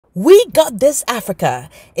We Got This Africa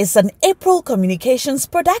is an April Communications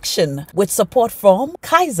production with support from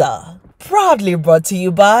Kaiser. Proudly brought to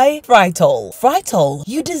you by Fritol. Fritol,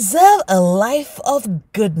 you deserve a life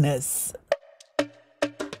of goodness.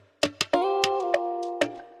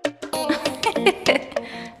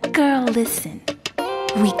 Girl, listen.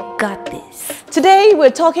 We got this. Today we're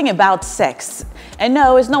talking about sex. And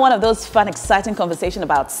no, it's not one of those fun, exciting conversations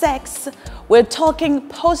about sex. We're talking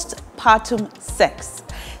postpartum sex.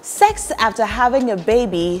 Sex after having a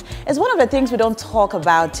baby is one of the things we don't talk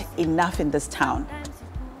about enough in this town.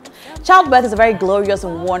 Childbirth is a very glorious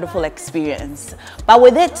and wonderful experience, but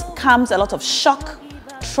with it comes a lot of shock,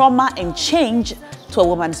 trauma, and change to a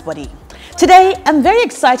woman's body. Today, I'm very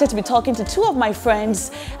excited to be talking to two of my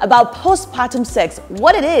friends about postpartum sex,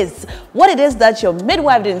 what it is that your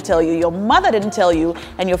midwife didn't tell you, your mother didn't tell you,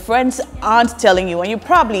 and your friends aren't telling you, and you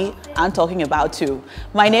probably aren't talking about too.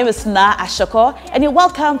 My name is Ashorkor, and you're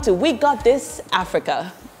welcome to We Got This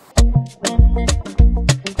Africa.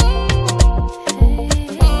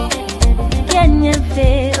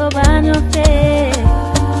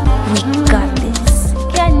 We got this.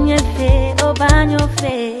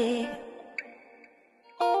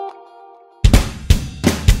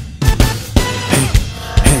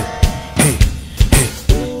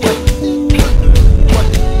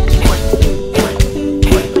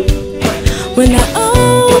 When I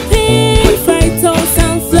open Fritol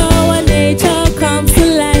sunflower, nature comes to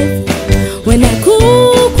life. When I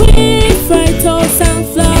cook with Fritol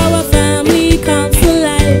sunflower, family comes to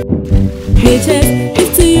life. Nature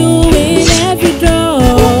gives to you in every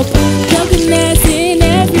drop, goodness in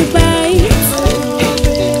every bite.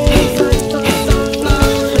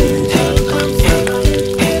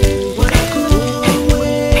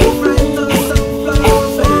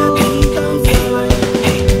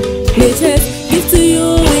 Nature gives to you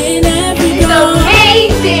in every drop,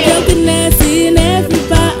 goodness in every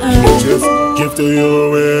bite. Give to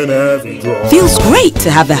you in every drop. Feels great to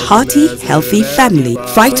have a hearty, healthy family.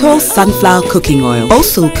 Fritol sunflower cooking oil,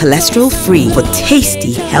 also cholesterol free for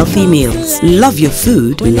tasty, healthy meals. Love your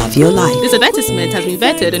food, love your life. This advertisement has been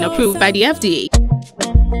vetted and approved by the FDA.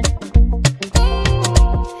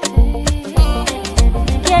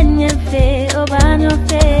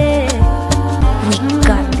 We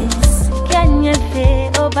got this.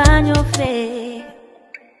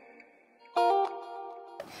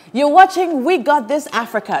 You're watching We Got This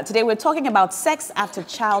Africa. Today we're talking about sex after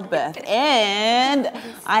childbirth, and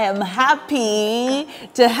I am happy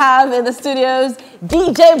to have in the studios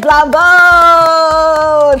DJ Blambo.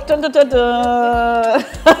 Dun, dun, dun, dun.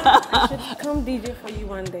 I should come DJ for you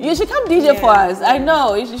one day. You should come DJ for us. I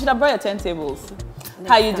know. You should have brought your turntables.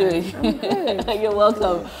 How you doing? You're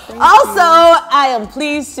welcome. Also, I am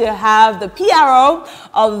pleased to have the PRO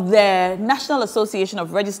of the National Association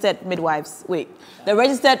of Registered Midwives. The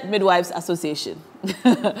Registered Midwives Association.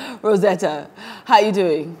 Rosetta, how you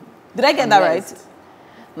doing? Did I get that right?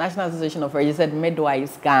 National Association of Registered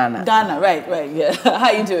Midwives, Ghana. Ghana, right, yeah. How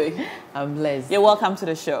you doing? I'm blessed. You're welcome to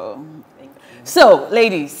the show. Thank you. So,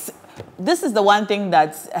 ladies, this is the one thing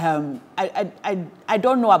that I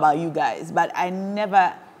don't know about you guys, but I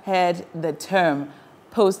never heard the term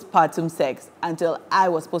postpartum sex until I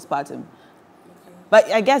was postpartum. Okay.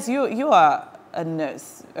 But I guess you are a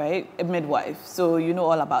nurse, right? A midwife, so you know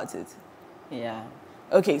all about it. Yeah.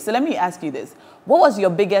 Okay, so let me ask you this. What was your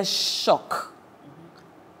biggest shock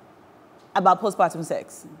about postpartum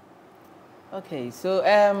sex? Okay, so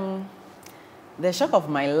the shock of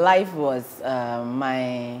my life was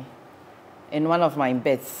in one of my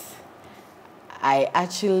beds, I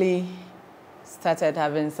actually started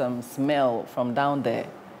having some smell from down there.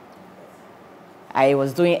 I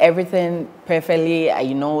was doing everything perfectly,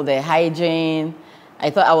 you know, the hygiene. I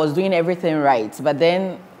thought I was doing everything right. But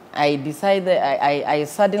then I decided, I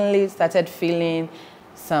suddenly started feeling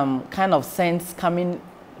some kind of sense coming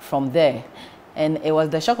from there. And it was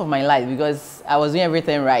the shock of my life because I was doing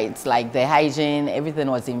everything right, like the hygiene, everything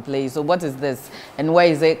was in place. So what is this and where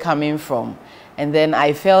is it coming from? And then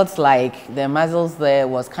I felt like the muscles there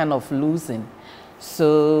was kind of loosened.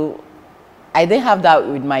 So I didn't have that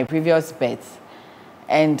with my previous bed.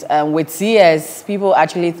 And with CS, people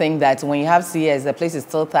actually think that when you have CS, the place is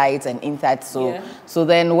still tight and intact. So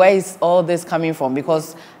then where is all this coming from?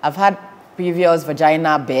 Because I've had previous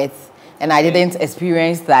vaginal births and I didn't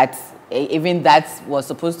experience that. Even that was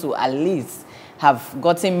supposed to at least have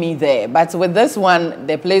gotten me there. But with this one,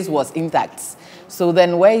 the place was intact. So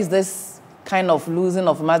then where is this kind of losing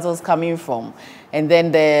of muscles coming from? And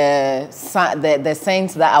then the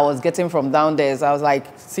sense that I was getting from down there, so I was like,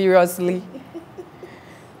 seriously?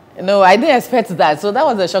 No, I didn't expect that. So that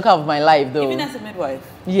was the shock of my life, though. Even as a midwife?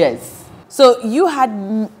 Yes. So you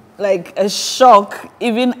had like a shock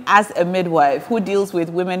even as a midwife who deals with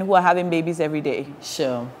women who are having babies every day.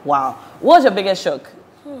 Sure. Wow. What was your biggest shock?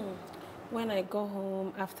 When I go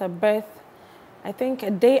home after birth, I think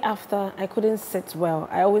a day after, I couldn't sit well.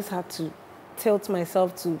 I always had to tilt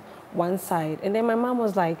myself to one side. And then my mom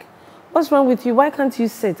was like, what's wrong with you? Why can't you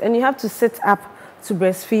sit? And you have to sit up to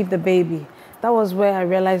breastfeed the baby. That was where I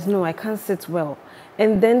realized, no, I can't sit well.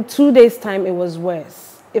 And then 2 days' time, it was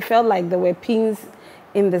worse. It felt like there were pins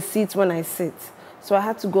in the seats when I sit. So I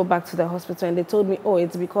had to go back to the hospital and they told me, oh,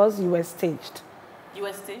 it's because you were staged. You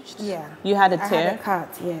were staged? Yeah. You had a tear? I had a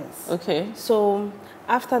cut, yes. Okay. So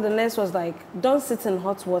after the nurse was like, don't sit in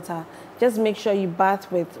hot water. Just make sure you bath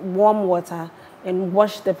with warm water and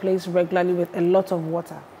wash the place regularly with a lot of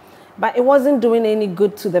water. But it wasn't doing any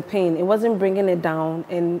good to the pain. It wasn't bringing it down.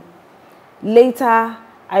 And later,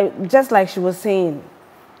 just like she was saying,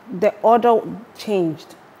 the order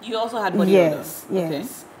changed. You also had body Yes, odor? yes.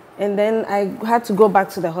 Okay. And then I had to go back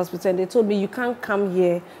to the hospital and they told me, you can't come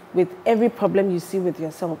here with every problem you see with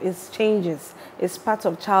yourself. It's changes. It's part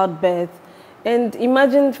of childbirth. And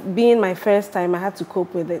imagine being my first time, I had to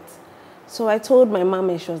cope with it. So I told my mom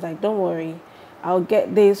and she was like, don't worry, I'll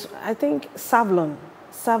get this. I think Savlon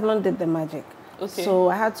did the magic. Okay. So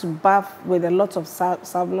I had to bath with a lot of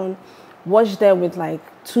Savlon, wash there with like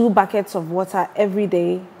 2 buckets of water every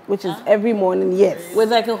day, which is every morning, yes.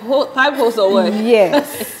 With like a whole pipe hose or what?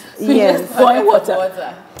 Yes. Yes. Boil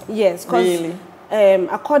water. Yes, because Really?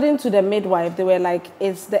 According to the midwife, they were like,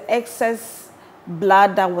 it's the excess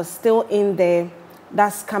blood that was still in there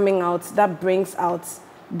that's coming out, that brings out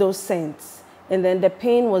those scents. And then the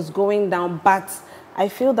pain was going down, but I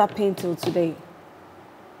feel that pain till today.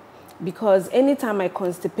 Because anytime I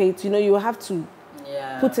constipate, you have to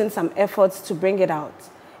put in some efforts to bring it out.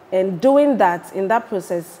 And doing that, in that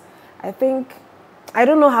process, I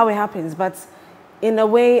don't know how it happens, but in a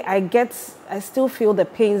way, I still feel the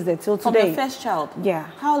pains there till today. From your first child? Yeah.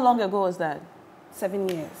 How long ago was that? 7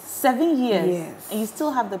 years. 7 years? Yes. And you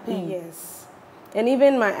still have the pain? Yes. And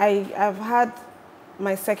even I've had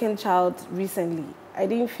my second child recently. I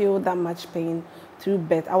didn't feel that much pain through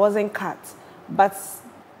birth. I wasn't cut. But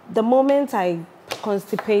the moment I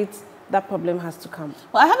constipate, that problem has to come.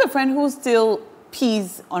 Well, I have a friend who still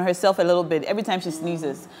pees on herself a little bit every time she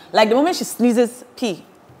sneezes. Like the moment she sneezes, pee.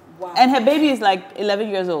 Wow. And her baby is like 11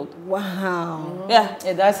 years old. Wow. Yeah.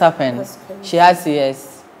 It does happen. She has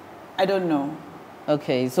CS. I don't know.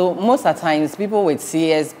 Okay, so most of the times people with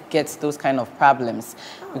CS get those kind of problems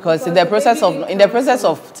because in the process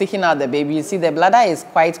of taking out the baby, you see the bladder is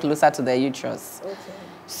quite closer to the uterus. Okay.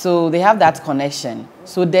 So they have that connection.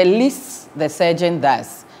 So the least the surgeon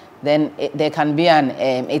does, then there can be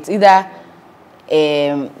it's either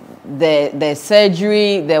the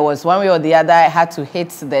surgery, there was one way or the other, had to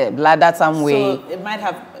hit the bladder some way. So it might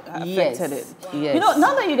have affected it. Yes.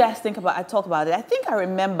 Now that you guys talk about it, I think I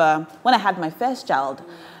remember when I had my first child,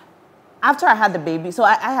 after I had the baby, so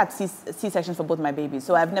I had C-sections for both my babies,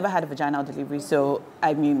 so I've never had a vaginal delivery. So,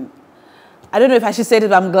 I mean, I don't know if I should say it,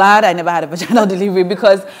 but I'm glad I never had a vaginal delivery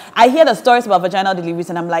because I hear the stories about vaginal deliveries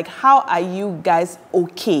and I'm like, how are you guys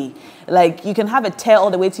okay? Like, you can have a tear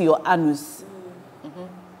all the way to your anus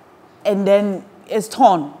and then it's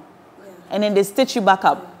torn and then they stitch you back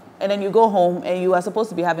up and then you go home and you are supposed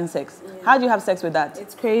to be having sex. How do you have sex with that?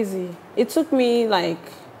 It's crazy. It took me like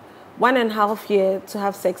 1.5 years to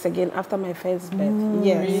have sex again after my first birth.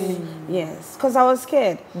 Yes. Really? Yes. Because I was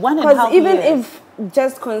scared. 1.5 Because even years. if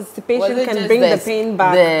just constipation can bring the pain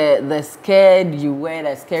back. The scared you were,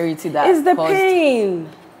 the scarcity that it's the caused, pain.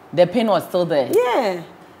 The pain was still there. Yeah.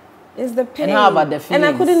 It's the pain. And how about the feelings?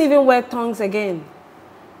 And I couldn't even wear tongs again.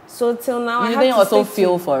 So till now, you I have didn't to also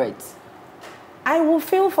feel for it? I will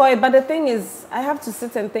feel for it, but the thing is, I have to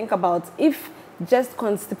sit and think about if just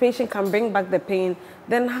constipation can bring back the pain,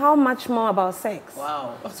 then how much more about sex?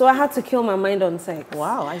 Wow. So I had to kill my mind on sex.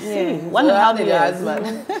 Wow, I see. Yeah. 1.5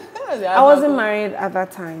 years. I wasn't married at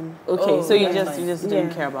that time. Okay, so you just didn't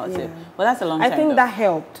care about it. Well, that's a long time. I think though. that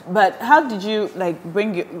helped. But how did you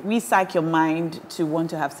re-psych your mind to want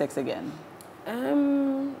to have sex again?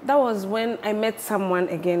 That was when I met someone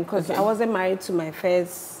again because I wasn't married to my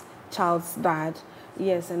first child's dad.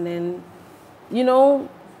 Yes, and then,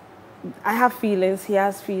 I have feelings, he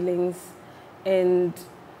has feelings, and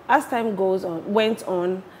as time went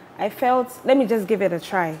on, I felt, let me just give it a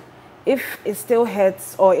try. If it still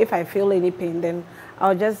hurts or if I feel any pain, then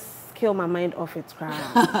I'll just kill my mind off it.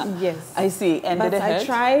 Yes. I see. And but did it hurt? I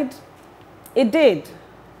tried. It did.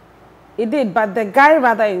 It did, but the guy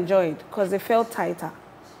rather enjoyed because it felt tighter.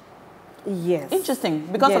 Yes. Interesting.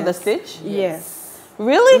 Because of the stitch? Yes.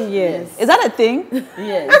 Really? Yes. Is that a thing?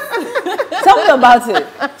 Yes. Tell me about it.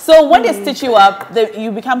 So when they stitch you up,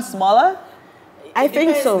 you become smaller? I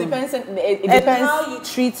think so. It And depends. how you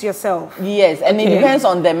treat yourself. Yes, and it depends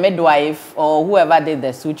on the midwife or whoever did the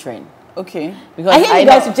suturing. Okay. Because I hear you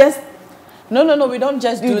guys just No, we don't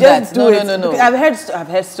just do just that. do it. No. I've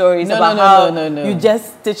heard stories No, about no, how no, no. you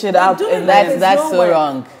just stitch it up. do it And like then it's That's no so work.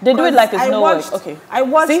 wrong. they do it like it's no watched, work. Okay. I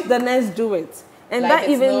watched See? the nurse do it. And Like that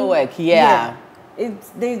it's even no work, yeah.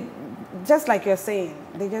 They just like you're saying,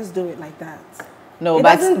 they just do it like that. No, It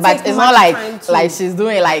but doesn't but take it's much not time to- like she's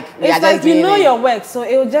doing like we are It's just like you doing know it. your work, so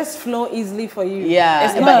it will just flow easily for you. Yeah,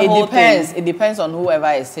 It's not but a it whole depends. thing. It depends on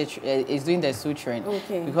whoever is doing the suturing.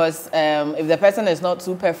 Okay. Because if the person is not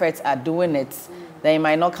too perfect at doing it, then it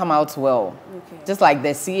might not come out well. Okay. Just like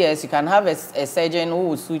the CS, you can have a surgeon who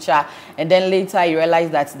will suture, and then later you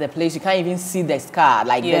realize that the place you can't even see the scar,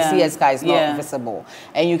 like the CS scar is not visible.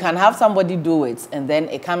 And you can have somebody do it, and then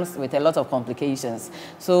it comes with a lot of complications.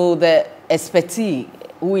 So the expertise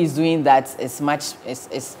who is doing that is much is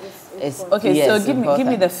Okay, yes, so give me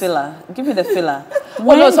important. the filler. Give me the filler. Oh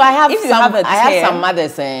no, so I have if you some. have a I have tear- some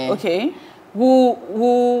mothers Okay.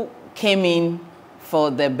 who came in for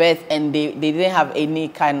the birth and they didn't have any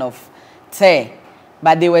kind of tear,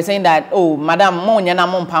 but they were saying that, oh, madam, and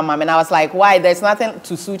I was like, why? There's nothing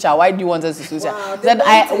to suture. Why do you want us to suture? Wow, they Said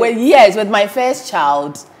want it. well, yes, with my first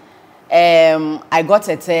child, I got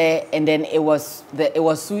a tear and then it was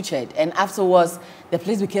sutured, and afterwards the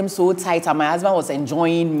place became so tight and my husband was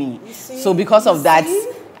enjoying me. So because of that,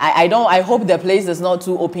 I hope the place is not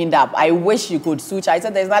too opened up. I wish you could suture. I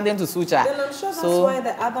said there's nothing to suture. Then I'm sure that's So- why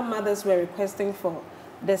the other mothers were requesting for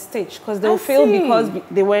the stitch, because they'll I feel see. because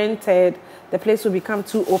they weren't teared, the place will become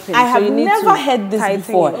too open. I So have you need never to heard this tighten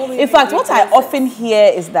before. it. In fact, what I often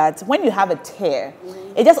hear is that when you have a tear,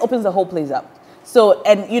 it just opens the whole place up. So,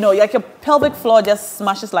 and you know, like your pelvic floor just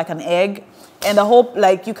smashes like an egg, and the whole,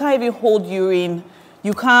 like you can't even hold urine.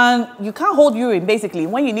 You can't hold urine basically.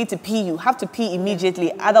 When you need to pee, you have to pee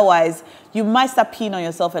immediately. Otherwise, you might start peeing on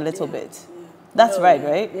yourself a little bit. That's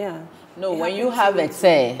right? Yeah. No, when you have a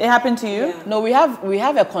tear. It happened to you? No, we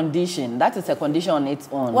have a condition. That is a condition on its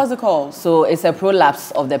own. What's it called? So it's a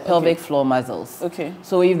prolapse of the pelvic floor muscles. Okay.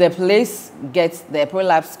 So if the place gets the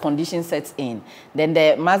prolapse condition sets in, then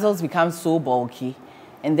the muscles become so bulky,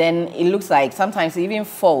 and then it looks like sometimes it even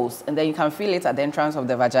falls, and then you can feel it at the entrance of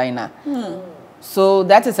the vagina. So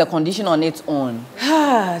that is a condition on its own.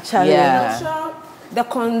 Charlie. Yeah. I'm sure the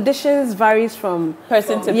conditions varies from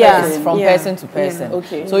Person to Yeah. person. From Yeah. person to person. Yeah.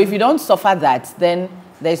 Okay. So if you don't suffer that, then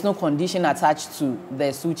there is no condition attached to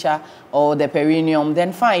the suture or the perineum,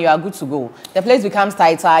 then fine, you are good to go. The place becomes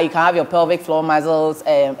tighter, you can have your pelvic floor muscles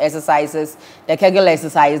exercises, the Kegel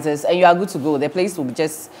exercises, and you are good to go. The place will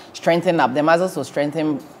just strengthen up. The muscles will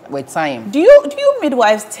strengthen with time. Do you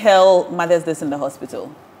midwives tell mothers this in the hospital?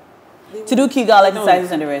 To do Kegel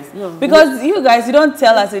exercises and the rest? No. Because you guys, you don't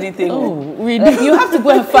tell us anything. Oh, we do. You have to go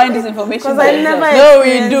and find this information. Because I never No,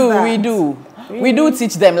 we experienced do, that. we do. We do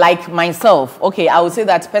teach them, like myself. Okay, I would say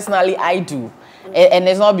that personally I do. And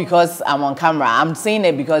it's not because I'm on camera. I'm saying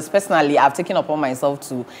it because personally I've taken upon myself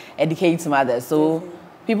to educate mothers. So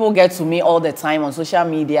people get to me all the time on social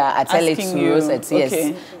media. I tell it Asking to you. Rosettes, yes.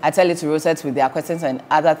 Okay. I tell it to Rosettes with their questions and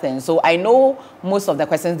other things. So I know most of the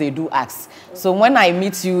questions they do ask. So when I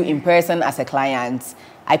meet you in person as a client,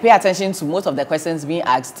 I pay attention to most of the questions being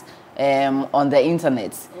asked on the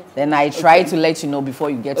internet. Then I try to let you know before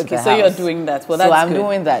you get to the house. Okay, so you're doing that. Well, that's so I'm good.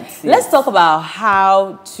 doing that. Yes. Let's talk about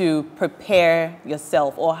how to prepare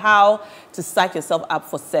yourself or how to psych yourself up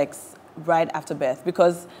for sex right after birth.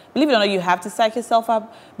 Because believe it or not, you have to psych yourself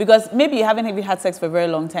up because maybe you haven't even had sex for a very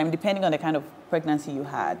long time, depending on the kind of pregnancy you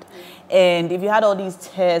had. And if you had all these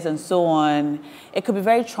tears and so on, it could be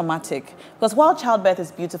very traumatic. Because while childbirth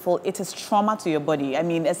is beautiful, it is trauma to your body. I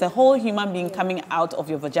mean, as a whole human being coming out of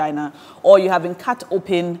your vagina, or you have been cut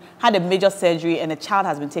open, had a major surgery, and a child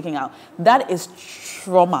has been taken out, that is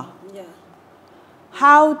trauma. Yeah.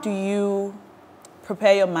 How do you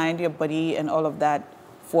prepare your mind, your body, and all of that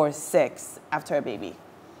for sex after a baby?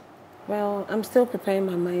 Well, I'm still preparing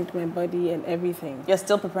my mind, my body, and everything. You're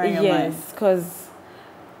still preparing your mind? Yes, because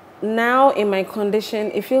now in my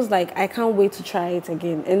condition, it feels like I can't wait to try it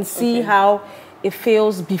again and see how it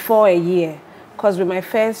feels before a year. Because with my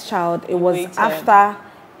first child, it was waited. after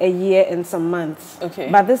a year and some months. Okay.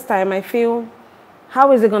 But this time I feel,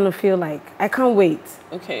 how is it going to feel like? I can't wait.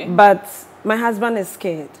 Okay. But my husband is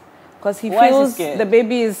scared because he Why is he feels scared? the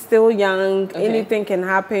baby is still young, Okay. anything can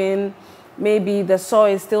happen. Maybe the sore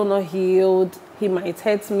is still not healed. He might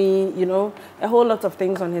hurt me, you know, a whole lot of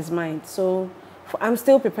things on his mind. So I'm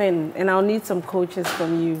still preparing and I'll need some coaches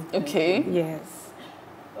from you. Okay. Yes.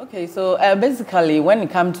 Okay, so basically, when it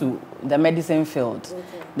comes to the medicine field,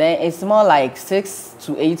 then it's more like 6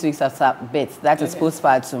 to 8 weeks after birth. That is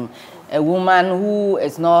postpartum. A woman who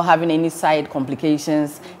is not having any side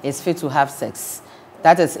complications is fit to have sex.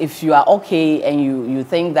 That is if you are okay and you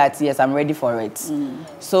think that, yes, I'm ready for it.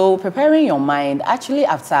 So preparing your mind, actually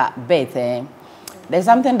after birth, there's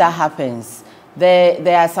something that happens.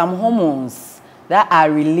 There are some hormones that are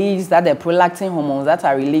released, that the prolactin hormones that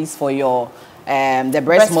are released for your the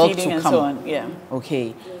breast milk to come. So on. Yeah.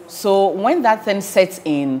 Okay. So when that thing sets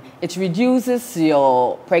in, it reduces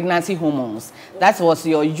your pregnancy hormones. That was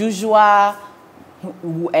your usual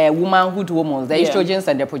womanhood hormones, the estrogens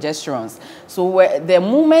and the progesterones. So the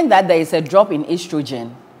moment that there is a drop in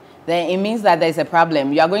estrogen, then it means that there is a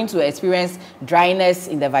problem. You are going to experience dryness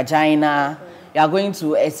in the vagina. You are going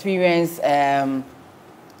to experience,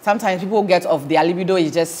 sometimes people get off, their libido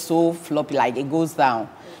is just so floppy, like it goes down.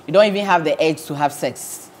 You don't even have the urge to have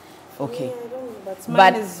sex. Okay. Yeah, I don't know, but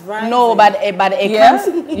mine is rising. No, but it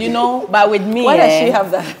comes, you know, but with me. Why does she have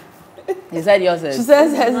that? Is that yours? She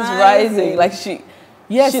says hers is rising. Like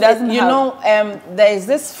yes, she doesn't you know, there is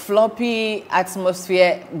this floppy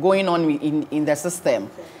atmosphere going on in the system.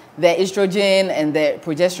 The estrogen and the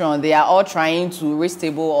progesterone, they are all trying to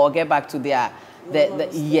restable or get back to their,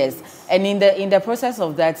 yes. And in the process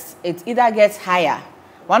of that, it either gets higher.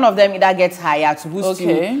 One of them either gets higher to boost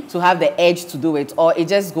you to have the edge to do it, or it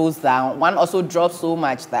just goes down. One also drops so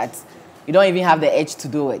much that you don't even have the edge to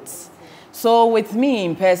do it. So with me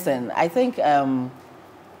in person, I think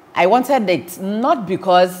I wanted it not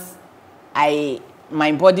because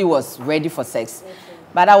my body was ready for sex,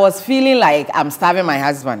 but I was feeling like I'm starving my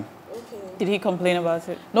husband. Did he complain about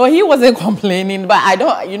it? No, he wasn't complaining, but I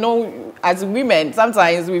don't, you know, as women,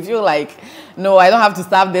 sometimes we feel like, no, I don't have to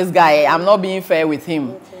starve this guy. I'm not being fair with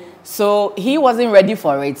him. So he wasn't ready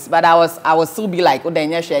for it, but I was still be like, oh,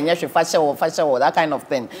 that kind of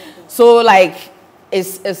thing. So like,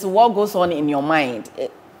 it's what goes on in your mind.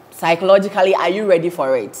 Psychologically, are you ready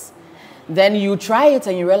for it? Then you try it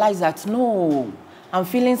and you realize that, no, I'm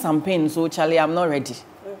feeling some pain, so Charlie, I'm not ready.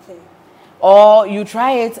 Okay. Or you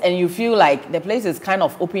try it and you feel like the place is kind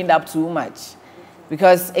of opened up too much.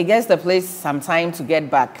 Because it gets the place some time to get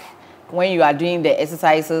back. When you are doing the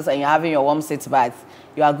exercises and you're having your warm sit bath,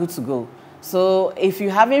 you are good to go. So if you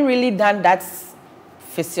haven't really done that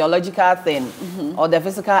physiological thing or the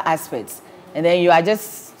physical aspects, and then you are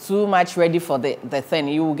just too much ready for the thing,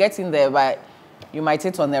 you will get in there, but you might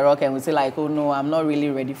hit on the rock and will say like, oh no, I'm not really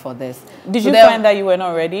ready for this. Did you find that you were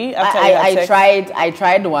not ready after you had sex? I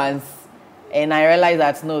tried once and I realized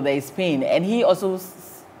that no, there is pain. And he also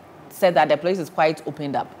said that the place is quite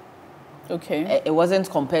opened up. Okay. It wasn't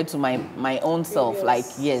compared to my own self, like,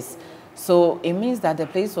 yes. So it means that the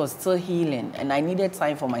place was still healing and I needed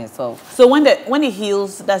time for myself. So when it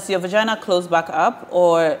heals, does your vagina close back up?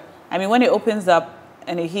 Or, I mean, when it opens up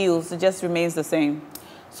and it heals, it just remains the same?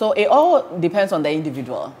 So it all depends on the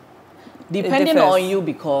individual. Depending on you,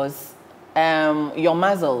 because your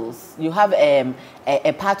muscles, you have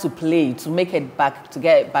a part to play to make it back, to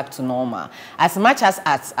get it back to normal. As much as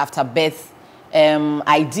after birth,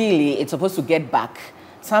 ideally, it's supposed to get back.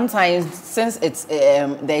 Sometimes, since it's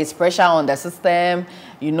there is pressure on the system,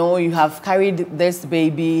 you know, you have carried this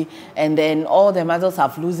baby, and then all the muscles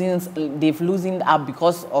they've loosened up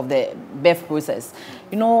because of the birth process.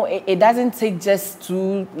 You know, it doesn't take just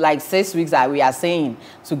 6 weeks that we are saying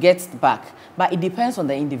to get back. But it depends on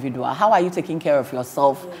the individual. How are you taking care of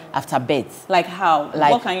yourself after birth? Like how?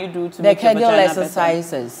 Like what can you do to make your vagina Kegel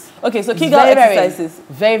exercises. Better? Okay, so Kegel exercises.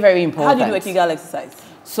 Very, very important. How do you do a Kegel exercise?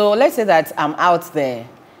 So let's say that I'm out there,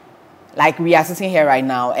 like we are sitting here right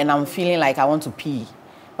now, and I'm feeling like I want to pee,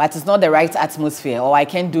 but it's not the right atmosphere, or I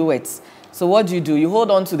can't do it. So what do? You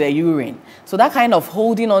hold on to the urine. So that kind of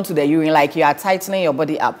holding on to the urine, like you are tightening your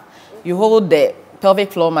body up. You hold the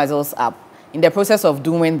pelvic floor muscles up in the process of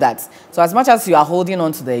doing that. So as much as you are holding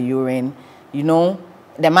on to the urine, you know,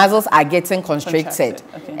 the muscles are getting constricted.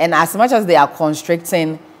 Okay. And as much as they are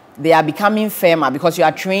constricting, they are becoming firmer because you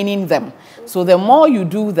are training them. So the more you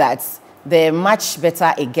do that, the much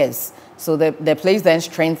better it gets. So the place then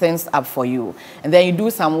strengthens up for you. And then you do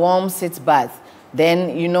some warm sit bath.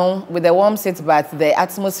 Then, you know, with the warm sit bath, the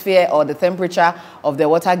atmosphere or the temperature of the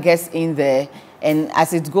water gets in there. And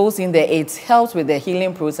as it goes in there, it helps with the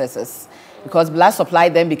healing processes. Because blood supply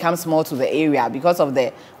then becomes more to the area because of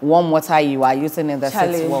the warm water you are using in the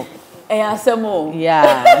sex walk.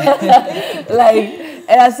 Yeah.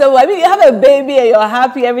 I mean, you have a baby and you're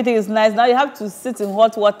happy, everything is nice. Now you have to sit in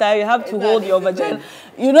hot water, you have to hold your vagina.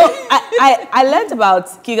 You know, I learned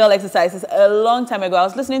about Kegel exercises a long time ago. I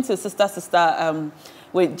was listening to Sister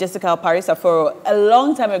with Jessica Parisa for a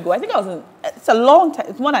long time ago. I think it's a long time,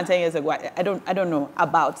 it's more than 10 years ago. I don't know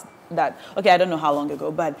about that. Okay, I don't know how long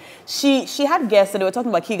ago, but she had guests and they were talking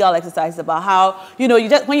about Kegel exercises, about how, you know,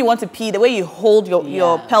 when you want to pee, the way you hold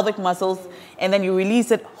your pelvic muscles and then you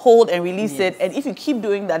release it, hold and release it. And if you keep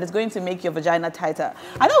doing that, it's going to make your vagina tighter.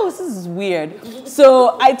 I thought this is weird.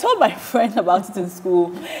 So I told my friend about it in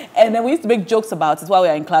school, and then we used to make jokes about it while we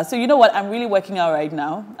were in class. So you know what? I'm really working out right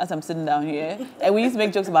now as I'm sitting down here. And we used to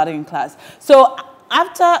make jokes about it in class. So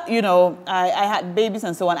after, you know, I had babies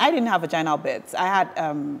and so on, I didn't have vaginal births. I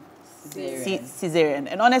had cesarean.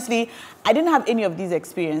 And honestly, I didn't have any of these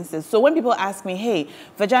experiences. So when people ask me, hey,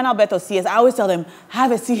 vaginal birth or CS, I always tell them,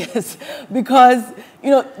 have a CS. Because, you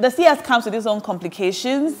know, the CS comes with its own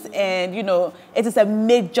complications and, you know, it is a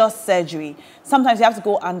major surgery. Sometimes you have to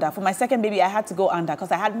go under. For my second baby, I had to go under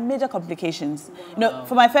because I had major complications. Wow. You know,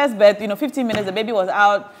 for my first birth, you know, 15 minutes, the baby was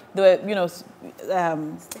out. They were, you know,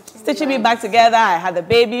 stitching me back together. I had the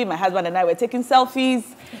baby. My husband and I were taking selfies.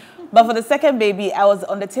 But for the second baby, I was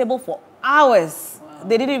on the table for hours. Wow.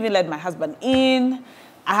 They didn't even let my husband in.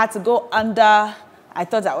 I had to go under. I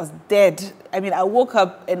thought I was dead. I mean, I woke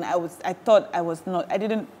up and I thought I was not, I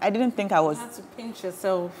didn't think I was. You had to pinch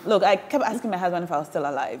yourself. Look, I kept asking my husband if I was still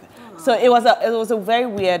alive. Oh. So it was a very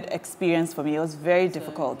weird experience for me. It was very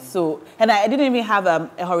difficult. So, and I didn't even have a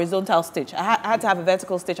horizontal stitch. I had to have a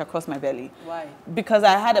vertical stitch across my belly. Why? Because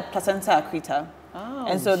I had a placenta accreta. Oh.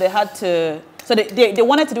 And so they had to, so they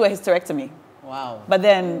wanted to do a hysterectomy. Wow. But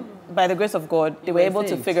then, by the grace of God, they were able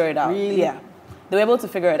to figure it out. Really? Yeah. They were able to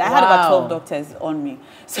figure it out. I had about 12 doctors on me.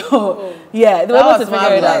 So, yeah, they were able to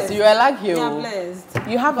figure it out. You were like you.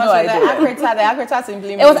 You have no idea. The accreta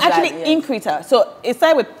simply means it was actually increta. So it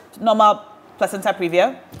started with normal placenta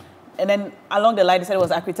previa. And then along the line, they said it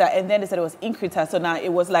was accreta. And then they said it was increta. So now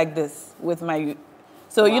it was like this with my...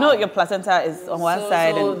 So, you know, your placenta is on one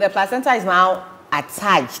side. So the placenta is now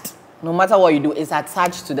attached. No matter what you do, it's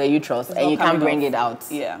attached to the uterus and you can't bring it out.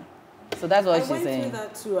 Yeah. So that's what she's saying. I went through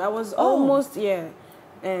that too. I was almost,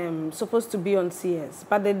 supposed to be on CS.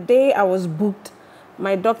 But the day I was booked,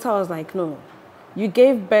 my doctor was like, no, you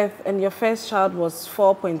gave birth and your first child was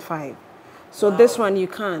 4.5. So this one you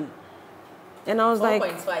can't. And I was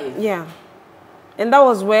 4.5? Yeah. And that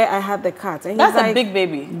was where I had the cut. And that's like, a big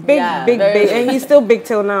baby. Big baby. And he's still big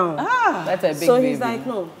till now. That's a big baby. So he's like,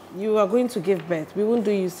 no, you are going to give birth. We won't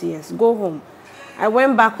do you CS. Go home. I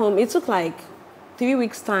went back home. It took like 3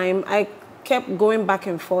 weeks' time. I kept going back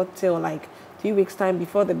and forth till like 3 weeks' time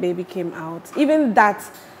before the baby came out. Even that,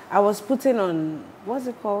 I was putting on, what's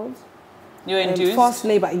it called? You were induced? Forced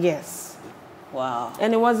labor, yes. Wow.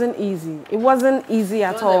 And it wasn't easy. It wasn't easy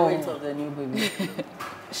at all. What's the weight of the new baby?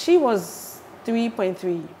 She was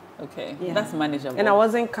 3.3. Okay, that's manageable. And I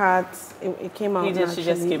wasn't cut. It came out naturally. She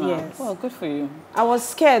just came out. Yes. Well, good for you. I was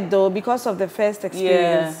scared though because of the first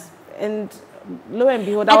experience. Yeah. And lo and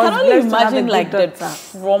behold, I can was only blessed to have a imagine good like doctor.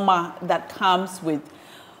 the trauma that comes with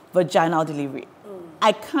vaginal delivery.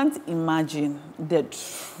 I can't imagine the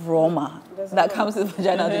trauma that comes with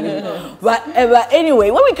vaginal delivery. But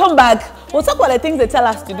anyway, when we come back, we'll talk about the things they tell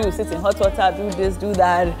us to do. Sit in hot water, do this, do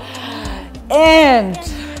that, and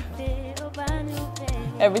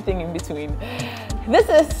everything in between. This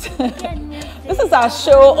is our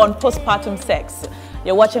show on postpartum sex.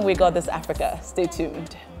 You're watching We Got This Africa. Stay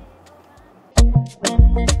tuned.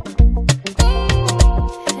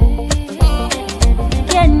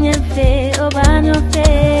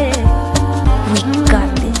 We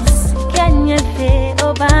got this.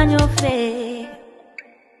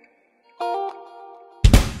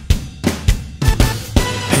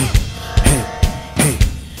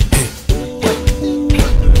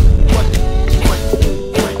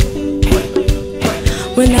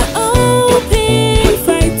 When I open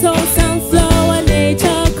fried toast and flour,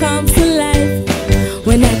 nature comes to life.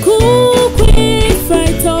 When I cook with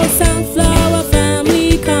fried toast and flour,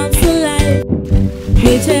 family comes to life.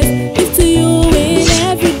 Nature gives to you in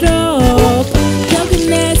every drop,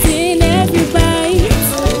 happiness in every bite.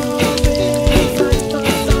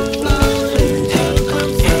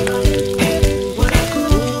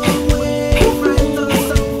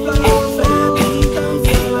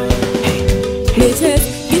 Nature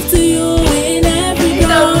gives to you in every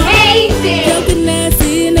drop, happiness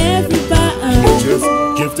in every bite. Just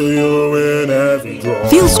give to you in every draw.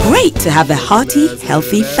 Feels great to have a hearty,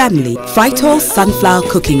 healthy family. Fritol sunflower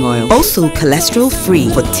cooking oil. Also cholesterol free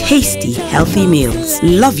for tasty, healthy meals.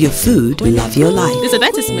 Love your food, love your life. This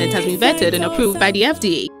advertisement has been vetted and approved by the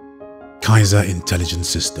FDA. Kaiser Intelligence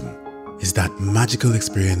System is that magical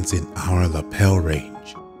experience in our lapel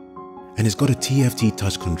range. And it's got a TFT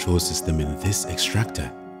touch control system in this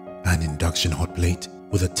extractor, an induction hot plate,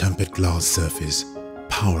 with a tempered glass surface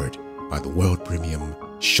powered by the world premium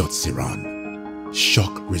Shotziran.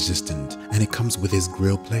 Shock resistant, and it comes with its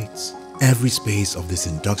grill plates. Every space of this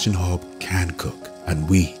induction hob can cook, and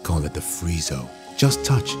we call it the Free-Zo. Just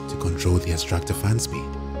touch to control the extractor fan speed.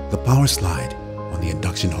 The power slide on the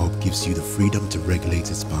induction hob gives you the freedom to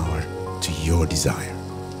regulate its power to your desire.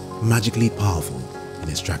 Magically powerful in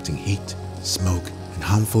extracting heat, smoke, and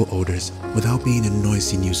harmful odors without being a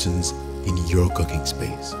noisy nuisance in your cooking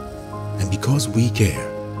space. And because we care,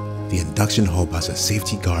 the induction hob has a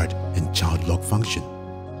safety guard and child lock function.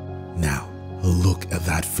 Now, look at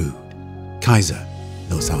that food. Kaiser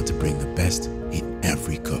knows how to bring the best in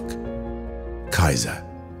every cook. Kaiser,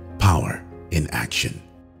 power in action.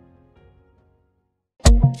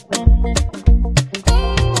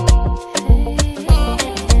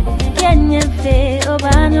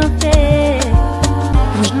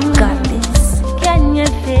 We got this.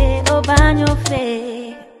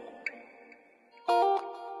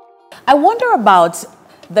 I wonder about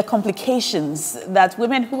the complications that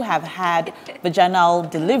women who have had vaginal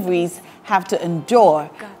deliveries have to endure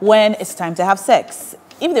when it's time to have sex,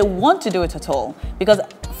 if they want to do it at all. Because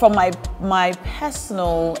from my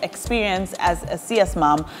personal experience as a CS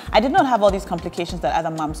mom, I did not have all these complications that other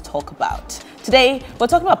moms talk about. Today, we're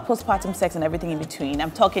talking about postpartum sex and everything in between.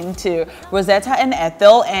 I'm talking to Rosetta and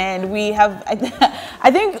Ethel, and we have,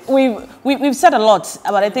 I think we've said a lot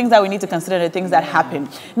about the things that we need to consider, the things that happen.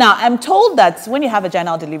 Now, I'm told that when you have a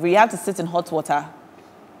vaginal delivery, you have to sit in hot water.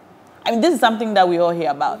 I mean, this is something that we all hear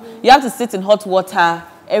about. You have to sit in hot water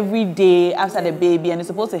every day after the baby, and it's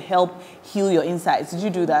supposed to help heal your insides. Did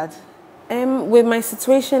you do that? With my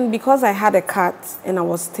situation, because I had a cut and I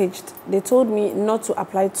was stitched, they told me not to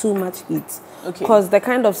apply too much heat. Okay. Because the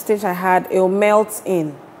kind of stitch I had, it will melt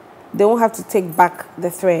in. They won't have to take back the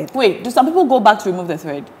thread. Wait, do some people go back to remove the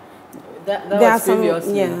thread? That was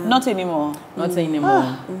previously. Yeah. Not anymore. Not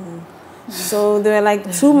anymore. So they were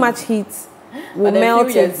like, too much heat will melt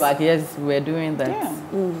it. Years back, yes, we're doing that.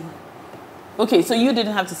 Yeah. Okay, so you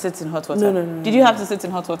didn't have to sit in hot water? No. Did you have to sit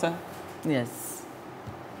in hot water? Yes.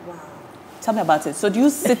 Wow. Tell me about it. So do you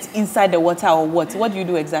sit inside the water or what? What do you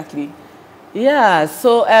do exactly? Yeah,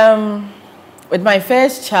 so with my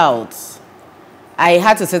first child, I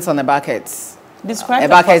had to sit on a bucket. Describe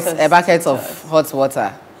a bucket of hot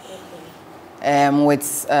water with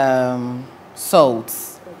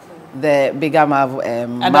salt, the bigger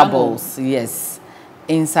marbles, yes,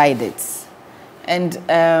 inside it. And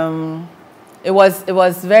it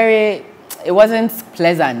wasn't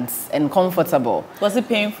pleasant and comfortable. Was it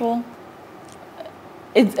painful?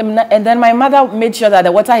 And then my mother made sure that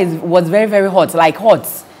the water was very, very hot, like hot.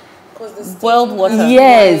 Boiled water.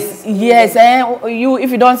 Yes, yes.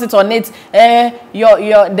 If you don't sit on it,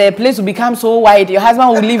 the place will become so white. Your husband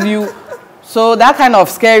will leave you. So that kind of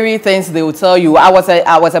scary things they will tell you. I was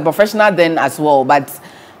a professional then as well, but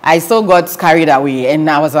I still got carried away, and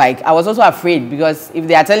I was also afraid, because if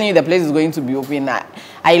they are telling you the place is going to be open,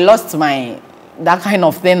 I lost that kind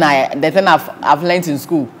of thing. The thing I've learned in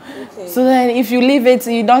school. Okay. So then, if you leave it,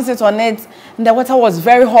 you don't sit on it, and the water was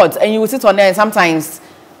very hot, and you will sit on it, and sometimes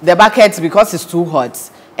the bucket, because it's too hot,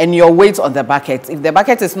 and your weight on the bucket, if the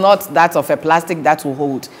bucket is not that of a plastic that will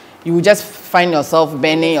hold, you will just find yourself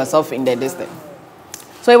burning yourself in the distance.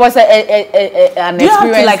 So it was an experience. You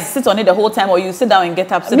have to like sit on it the whole time, or you sit down and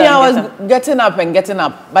get up? I was getting up and getting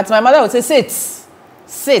up. But my mother would say,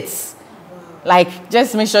 sit. Like,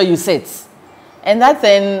 just make sure you sit. And that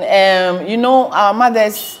thing, our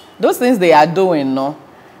mothers, those things they are doing, no?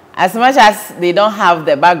 As much as they don't have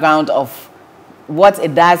the background of what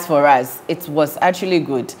it does for us, it was actually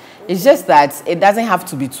good. It's just that it doesn't have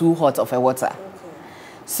to be too hot of a water.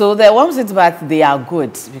 So the warm sit bath, they are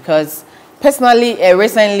good, because personally,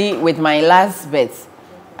 recently with my last birth,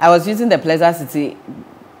 I was using the Pleasure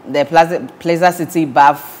City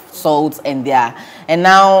bath salts and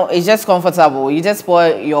now it's just comfortable. You just pour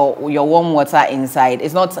your warm water inside.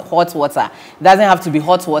 It's not hot water. It doesn't have to be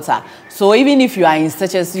hot water. So even if you are in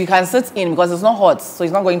stitches, you can sit in, because it's not hot, so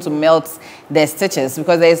it's not going to melt the stitches,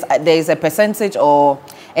 because there is a percentage or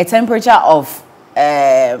a temperature of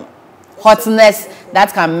hotness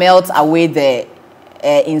that can melt away the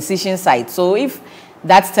incision site. So if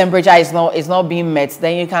that temperature is not being met,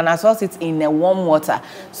 then you can as well sit in a warm water.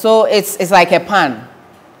 So it's like a pan.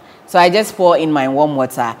 So I just pour in my warm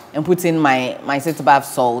water and put in my sit bath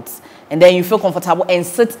salts, and then you feel comfortable and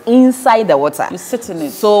sit inside the water. You sit in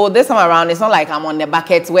it. So this time around, it's not like I'm on the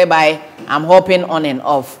bucket whereby I'm hopping on and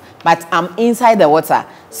off, but I'm inside the water.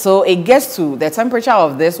 So it gets to the temperature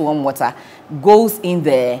of this warm water, goes in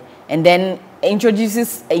there, and then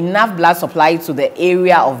introduces enough blood supply to the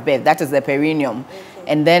area of birth, that is the perineum.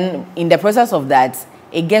 And then in the process of that,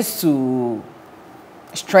 it gets to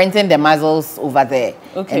strengthen the muscles over there.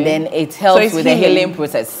 Okay. And then it helps with the healing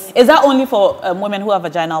process. Is that only for women who have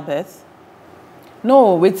vaginal birth?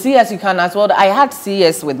 No, with CS you can as well. I had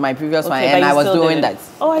CS with my previous one, and I was doing that.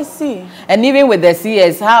 Oh, I see. And even with the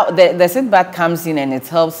CS, how the sit back comes in and it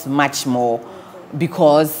helps much more,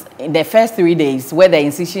 because in the first 3 days, where the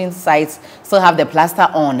incision sites still have the plaster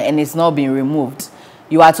on and it's not being removed,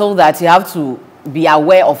 you are told that you have to be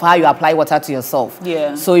aware of how you apply water to yourself.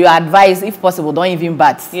 Yeah. So you are advised, if possible, don't even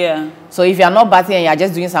bath. Yeah. So if you are not bathing and you are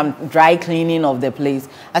just doing some dry cleaning of the place,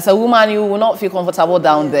 as a woman, you will not feel comfortable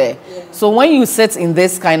down there. Yeah. So when you sit in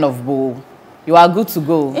this kind of bowl, you are good to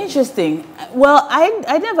go. Interesting. Well,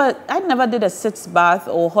 I never did a sit bath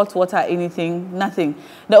or hot water, anything, nothing.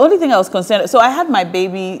 The only thing I was concerned, so I had my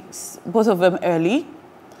babies, both of them early.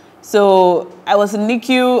 So I was in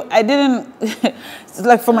NICU. I didn't,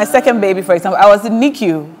 like for my second baby, for example, I was in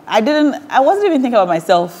NICU. I wasn't even thinking about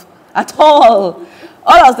myself at all.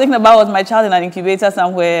 All I was thinking about was my child in an incubator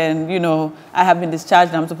somewhere, and, you know, I have been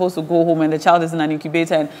discharged and I'm supposed to go home and the child is in an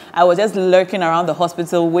incubator, and I was just lurking around the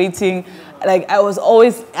hospital waiting. Like, I was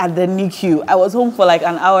always at the NICU. I was home for like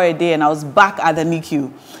an hour a day and I was back at the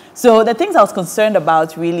NICU. So the things I was concerned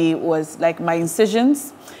about really was like my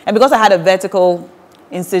incisions. And because I had a vertical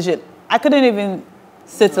incision, I couldn't even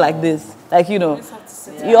sit like this. Like, you know,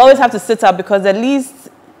 you always have to sit up, because at least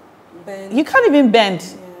you can't even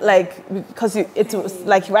bend. Like, because it was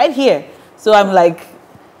like right here. So I'm like,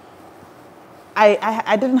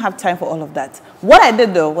 I didn't have time for all of that. What I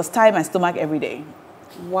did though was tie my stomach every day.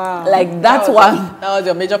 Wow. Like that was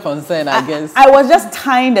your major concern, I guess. I was just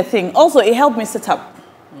tying the thing. Also, it helped me sit up,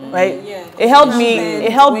 right? Yeah. It helped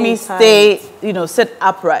me stay, you know, sit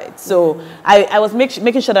upright. So I was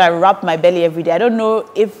making sure that I wrap my belly every day. I don't know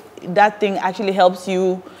if that thing actually helps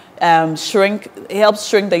you shrink. It helps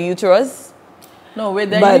shrink the uterus. No, with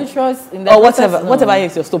the uterus in the or whatever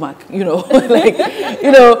is your stomach, you know, like,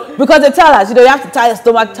 you know, because they tell us, you know, you have to tie your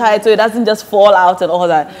stomach tight so it doesn't just fall out and all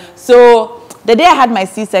that. So the day I had my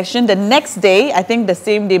C-section, the next day, I think the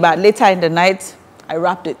same day, but later in the night, I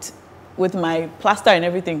wrapped it with my plaster and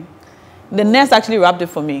everything. The nurse actually wrapped it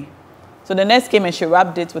for me. So the nurse came and she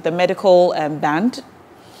wrapped it with a medical band,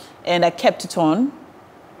 and I kept it on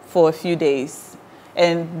for a few days.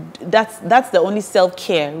 And that's the only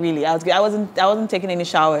self-care, really. I wasn't taking any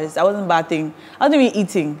showers. I wasn't bathing. I wasn't even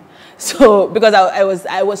eating. So because I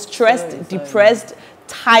was stressed, depressed,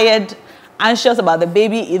 tired, anxious about the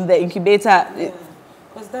baby in the incubator.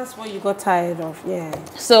 Because that's what you got tired of. Yeah.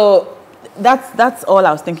 So that's all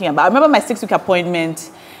I was thinking about. I remember my 6-week appointment.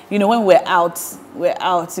 You know, when we're out.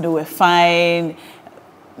 You know, we're fine.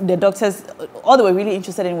 The doctors, all they were really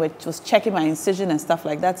interested in was checking my incision and stuff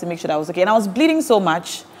like that to make sure that I was okay. And I was bleeding so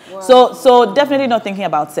much. Wow. So definitely not thinking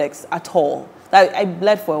about sex at all. I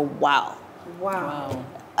bled for a while. Wow.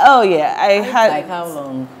 Oh, yeah. I had... Like how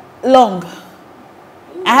long? Long.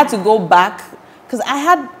 I had to go back because I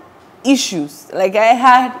had issues. Like, I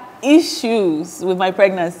had issues with my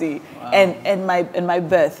pregnancy. Wow. and my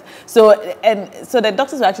birth. So the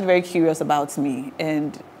doctors were actually very curious about me,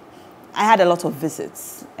 and I had a lot of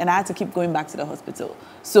visits, and I had to keep going back to the hospital.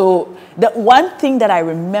 So the one thing that I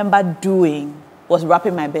remember doing was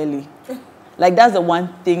wrapping my belly. Like, that's the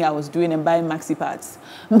one thing I was doing, and buying maxi pads.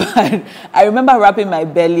 But I remember wrapping my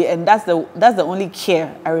belly, and that's the only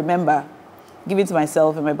care I remember giving to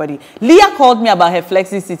myself and my body. Leah called me about her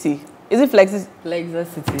Flexicity. Is it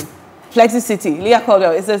Flexicity? Flexicity. Leah called me.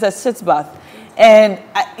 It's a shit bath. And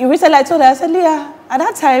recently I told her, I said, Leah, at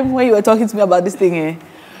that time when you were talking to me about this thing,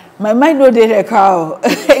 my mind no did a cow.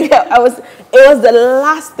 It was the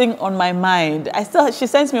last thing on my mind. She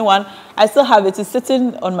sent me one. I still have it. It's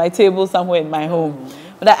sitting on my table somewhere in my home.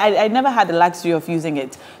 But I never had the luxury of using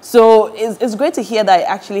it. So it's great to hear that it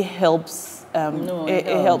actually helps. It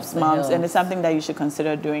helps moms, and it's something that you should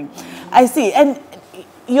consider doing. I see. And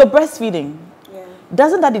you're breastfeeding. Yeah.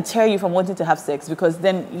 Doesn't that deter you from wanting to have sex? Because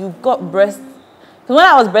then you've got breast. Because when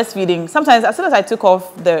I was breastfeeding, sometimes as soon as I took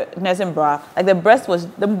off the nursing bra, like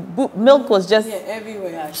the milk was just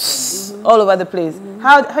everywhere, all over the place.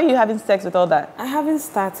 How are you having sex with all that? I haven't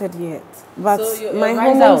started yet, but so my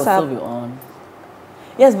hormones are on.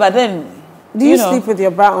 Yes, but then do you sleep with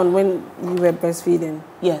your bra on when you were breastfeeding?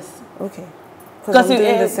 Yes. Okay. Because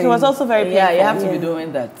it was also very painful. Yeah, you have to be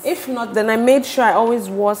doing that. If not, then I made sure I always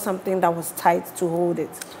wore something that was tight to hold it.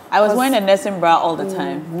 I was wearing a nursing bra all the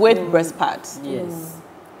time with breast pads. Yes,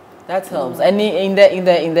 that helps. And in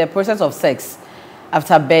the process of sex,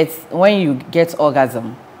 after birth, when you get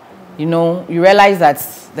orgasm, you know, you realize that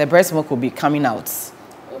the breast milk will be coming out.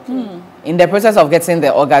 Okay. In the process of getting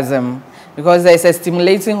the orgasm, because there's a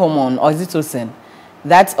stimulating hormone, oxytocin.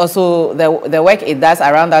 That's also the work it does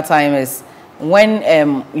around that time is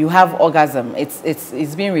when you have orgasm,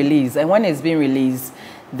 it's being released, and when it's being released,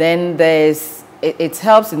 then it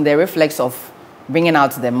helps in the reflex of bringing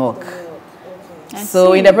out the milk.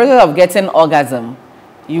 So in the process of getting orgasm,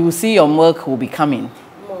 you will see your milk will be coming.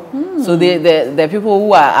 So the people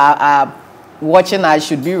who are watching us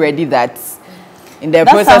should be ready that in the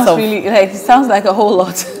process of really like sounds like a whole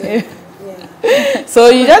lot. So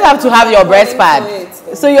you just have to have your breast pad.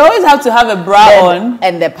 So you always have to have a bra on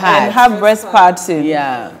and the pad and have breast pads in.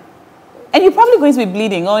 Yeah. And you're probably going to be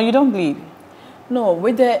bleeding, or you don't bleed. No,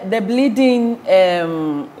 with the bleeding, it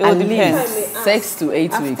will depend. 6 to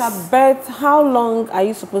 8 weeks. After birth, how long are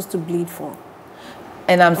you supposed to bleed for?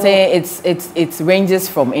 And I'm saying it ranges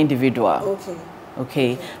from individual.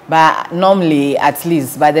 Okay. But normally, at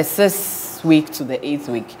least by the 6th week to the 8th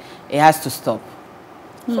week, it has to stop.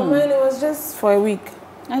 For mine, it was just for a week.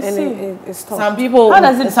 I see. It stopped. Some people, How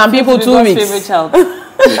does it some people 2 God's weeks. favorite child?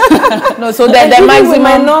 No, so the maximum. With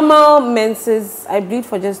my normal menses, I bleed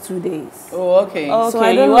for just 2 days. Oh, okay. Okay, So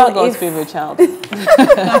I don't you know are God's if- favorite child.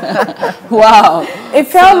 Wow. It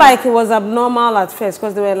felt like it was abnormal at first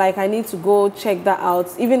because they were like, I need to go check that out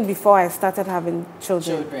even before I started having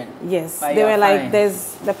children. Yes. But They you're were like, fine.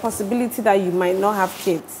 there's the possibility that you might not have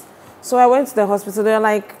kids. So I went to the hospital. They were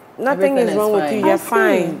like, nothing Everything is is wrong with fine. you. I You're see.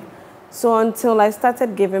 fine. So until I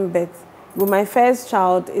started giving birth, with my first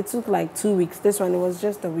child, it took like 2 weeks. This one, it was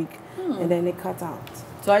just a week. And then it cut out.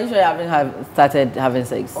 So are you sure you haven't started having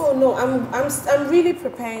sex? Oh, no. I'm really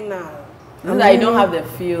preparing now. I don't have the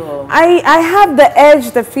feel. I have the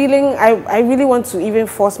urge, the feeling. I really want to even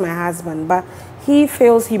force my husband, but he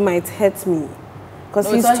feels he might hurt me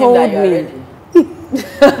because he's told me.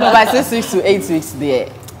 No, by 6 weeks to 8 weeks there.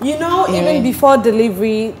 You know, even before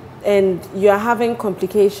delivery, and you are having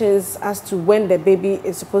complications as to when the baby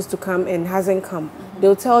is supposed to come and hasn't come,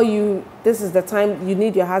 they'll tell you this is the time you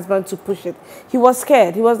need your husband to push it. He was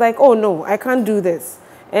scared. He was like, "Oh no, I can't do this,"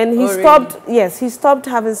 and he stopped. Really? Yes, he stopped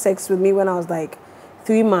having sex with me when I was like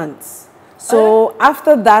 3 months. So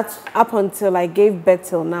after that, up until I gave birth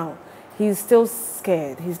till now, he's still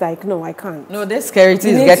scared. He's like, no, I can't. No, this scarcity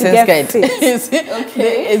You is need getting to get scared.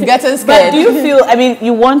 It's getting scared. But do you feel, I mean,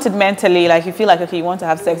 you want it mentally, like you feel like, okay, you want to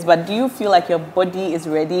have sex, but do you feel like your body is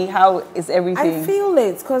ready? How is everything? I feel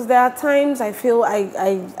it because there are times I feel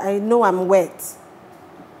I know I'm wet.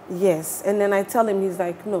 Yes. And then I tell him, he's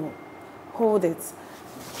like, no, hold it.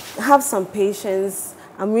 Have some patience.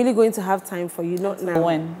 I'm really going to have time for you, not now.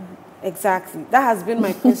 When? Exactly. That has been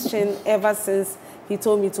my question ever since he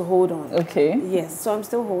told me to hold on. Okay. Yes, so I'm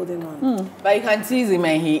still holding on. But you can tease him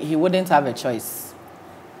and he wouldn't have a choice.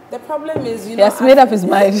 The problem is, you He know... has made up his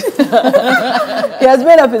mind. He has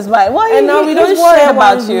made up his mind. Why? And now we don't worry share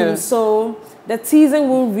about one you. room, so the teasing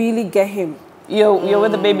won't really get him. You're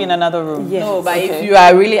with the baby in another room. Yes. No, but if you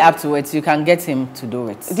are really up to it, you can get him to do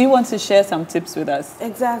it. Do you want to share some tips with us?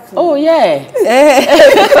 Exactly. Oh, yeah.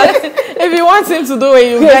 If you want him to do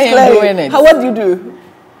it, you get him doing it. What do you do?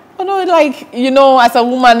 Oh, no, like, you know, as a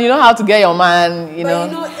woman, you know how to get your man, you know.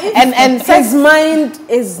 But you know, if and his mind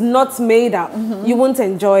is not made up, you won't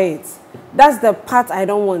enjoy it. That's the part I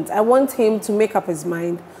don't want. I want him to make up his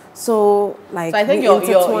mind. So, like, So I think we your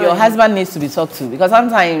intertwine. husband needs to be talked to, because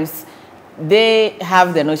sometimes they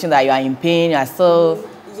have the notion that you are in pain, you are still...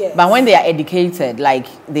 Yes. But when they are educated, like,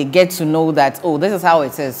 they get to know that, oh, this is how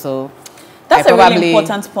it is, so... That's a really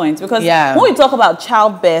important point, because when we talk about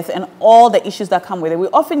childbirth and all the issues that come with it, we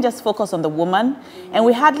often just focus on the woman, and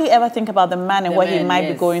we hardly ever think about the man and what he might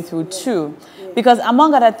be going through too. Because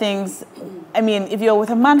among other things, I mean, if you're with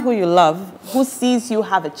a man who you love, who sees you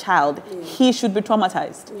have a child, he should be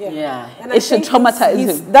traumatized. Yeah. And It should traumatize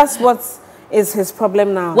him. That's what is his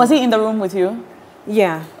problem now. Was he in the room with you?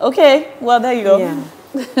 Yeah. Okay, well, there you go. Yeah.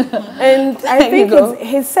 And I There you think go.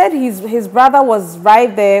 he said his brother was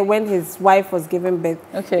right there when his wife was giving birth.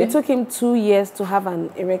 Okay. It took him 2 years to have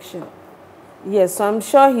an erection. Yes, so I'm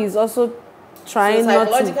sure he's also trying not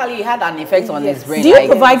to... Psychologically, it had an effect on his brain. Do you like-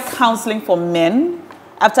 provide counseling for men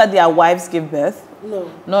after their wives give birth?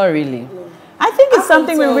 No. Not really. I think it's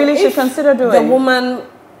something we really should consider doing. The woman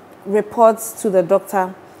reports to the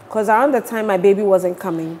doctor, because around the time my baby wasn't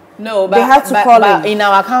coming, No, but they had to call but him. in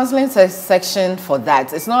our counseling section for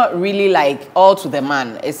that, it's not really like all to the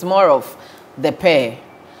man. It's more of the pair.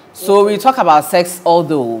 So we talk about sex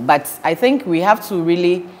although, but I think we have to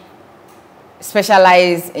really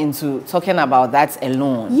specialize into talking about that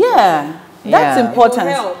alone. Yeah, that's Yeah. important. It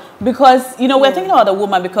will help. Because, you know, we're thinking about the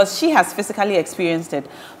woman because she has physically experienced it.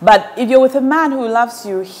 But if you're with a man who loves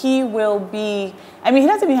you, he will be, I mean, he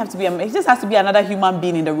doesn't even have to be, he just has to be another human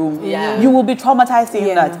being in the room. Yeah. You will be traumatized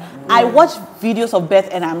seeing that. Yeah. I watch videos of birth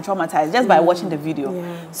and I'm traumatized just by watching the video.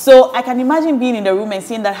 Yeah. So I can imagine being in the room and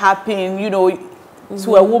seeing that happen, you know,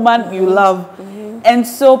 to a woman you love. And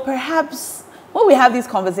so perhaps when we have these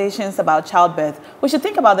conversations about childbirth, we should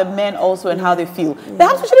think about the men also and how they feel.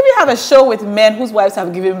 Perhaps we should even have a show with men whose wives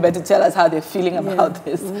have given birth to tell us how they're feeling about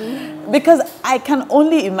this. Because I can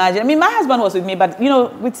only imagine. I mean, my husband was with me, but, you know,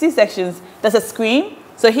 with C-sections, there's a screen.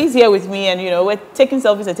 So he's here with me and, you know, we're taking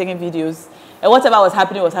selfies and taking videos. And whatever was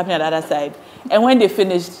happening on the other side. And when they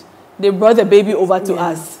finished, they brought the baby over to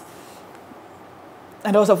us.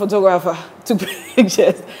 And also a photographer took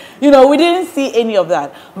pictures. You know, we didn't see any of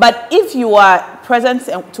that. But if you are present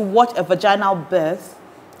to watch a vaginal birth,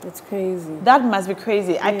 it's crazy. That must be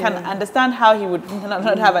crazy. I can understand how he would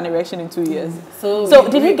not have an erection in 2 years. So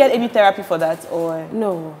did he get any therapy for that, or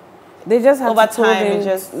no? They just have over to tell time, him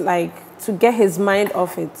just like to get his mind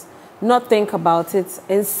off it, not think about it,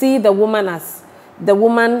 and see the woman as the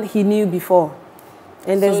woman he knew before.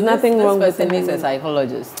 And there's nothing wrong with him. This person needs a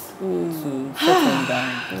psychologist to set him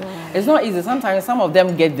down. It's not easy. Sometimes some of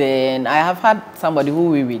them get there, and I have had somebody who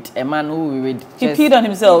we read, a man who we read. He peed on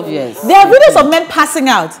himself. Yes. There are videos of men passing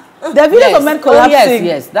out. There are videos of men collapsing. Oh,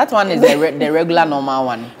 yes. That one is the regular normal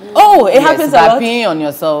one. Oh, it happens a lot. Peeing on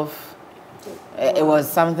yourself, it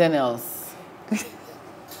was something else.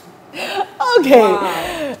 Okay.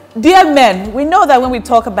 Wow. Dear men, we know that when we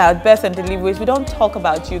talk about birth and deliveries, we don't talk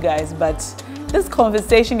about you guys, but this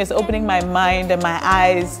conversation is opening my mind and my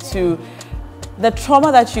eyes to the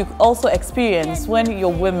trauma that you also experience when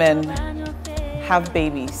your women have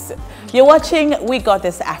babies. You're watching We Got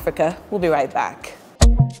This Africa. We'll be right back.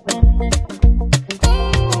 We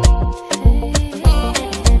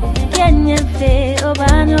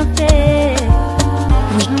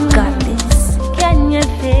got this.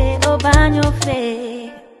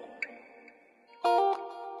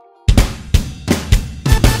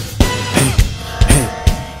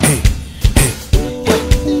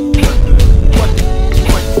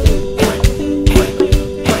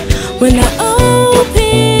 When I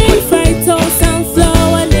open fried toast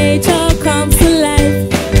sunflower, nature comes to life.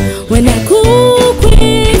 When I cook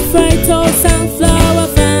with fried toast sunflower,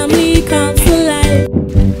 family comes to life.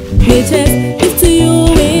 Nature gives to you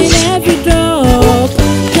in every drop,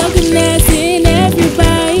 happiness in every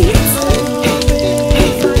bite.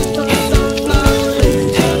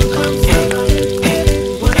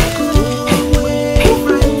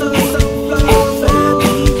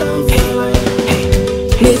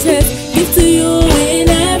 Nature gives to you in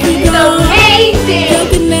every drop,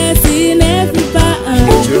 happiness in every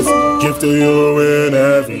bite. Just give to you in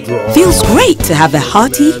every drop. Feels great to have a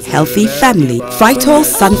hearty, healthy family. Frytol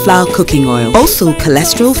sunflower cooking oil. Also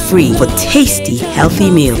cholesterol free for tasty, healthy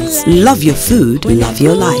meals. Love your food, love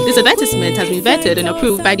your life. This advertisement has been vetted and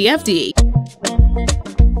approved by the FDA.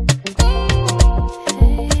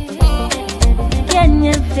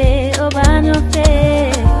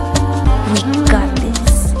 We got this.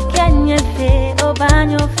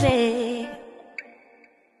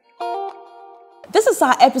 This is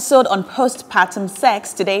our episode on postpartum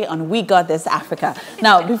sex today on We Got This Africa.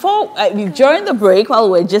 Now, during the break, while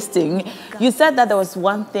we were gisting, you said that there was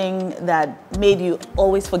one thing that made you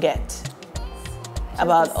always forget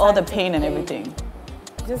about all the pain and everything.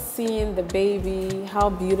 Just seeing the baby, how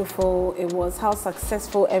beautiful it was, how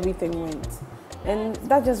successful everything went. And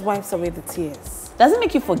that just wipes away the tears. Does it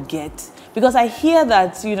make you forget? Because I hear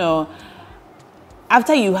that, you know,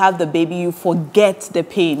 after you have the baby, you forget the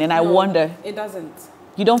pain. And I wonder. It doesn't.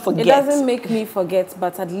 You don't forget? It doesn't make me forget,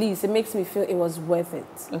 but at least it makes me feel it was worth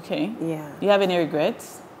it. Okay. Yeah. Do you have any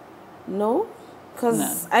regrets? No.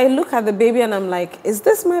 Because I look at the baby and I'm like, is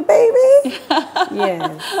this my baby?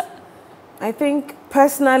 Yes. I think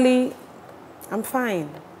personally, I'm fine.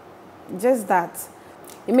 Just that.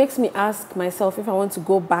 It makes me ask myself if I want to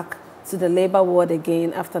go back to the labor ward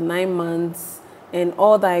again after 9 months and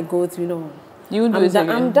all that I go through, you know. You would do it again?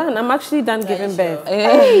 I'm done. I'm actually done giving birth.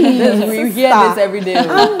 Hey, we hear this every day.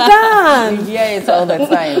 I'm done. We hear it all the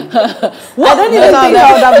time. I don't even think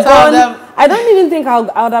I would have gone. I don't even think I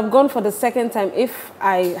would have gone for the second time if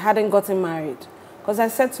I hadn't gotten married. Because I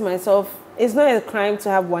said to myself, it's not a crime to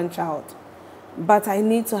have one child, but I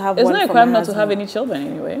need to have one. It's not a crime not to have any children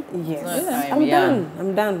anyway. Yes, I'm done.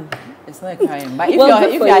 I'm done. It's not a crime. But if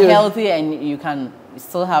you're healthy and you can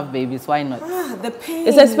still have babies, why not? The pain.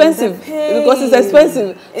 It's expensive. Because it's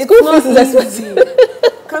expensive. School fees is expensive.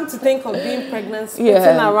 Come to think of being pregnant, sitting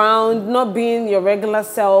around, not being your regular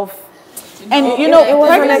self. And you know, it was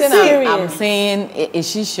pregnancy. an experience. I'm saying, is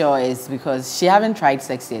she sure? Is because she haven't tried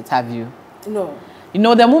sex yet, have you? No. You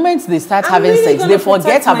know, the moment they start I'm having really sex, gonna they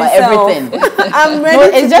forget protect about myself. everything. I'm ready No,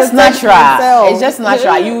 to it's just protect natural. myself. It's just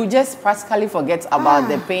natural. You just practically forget about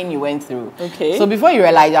the pain you went through. Okay. So before you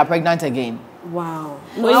realize you're pregnant again. Wow.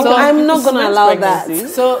 Well, No, I'm not going to cement allow pregnancy.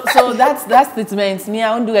 that. So that statement, me,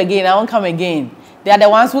 I won't do again, I won't come again. They are the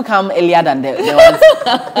ones who come earlier than the ones.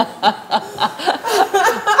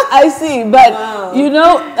 I see, but you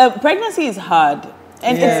know, pregnancy is hard.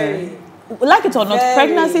 And it's, like it or not,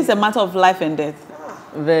 pregnancy is a matter of life and death.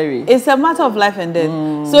 Very. It's a matter of life and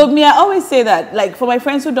death. So me, I always say that, like for my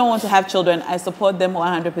friends who don't want to have children, I support them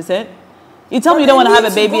 100%. You tell me you don't want to have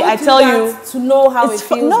a baby, I tell you to know how it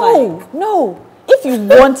feels like. No. If you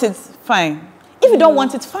want it, fine. If you don't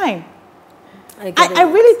want it, fine. I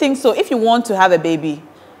really think so. If you want to have a baby,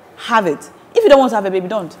 have it. If you don't want to have a baby,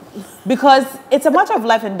 don't. Because it's a matter of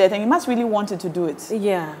life and death, and you must really want it to do it.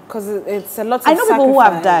 Yeah, because it's a lot of I know people who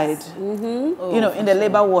have died, Mm-hmm. you know, in the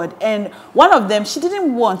labor ward. And one of them, she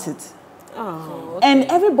didn't want it. Oh. And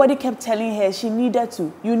everybody kept telling her she needed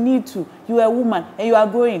to. You need to. You are a woman, and you are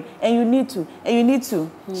growing, and you need to, and you need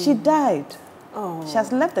to. She died. Oh. She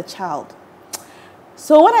has left a child.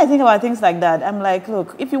 So when I think about things like that, I'm like,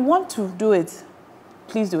 look, if you want to do it,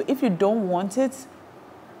 please do it. If you don't want it,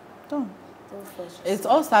 don't. It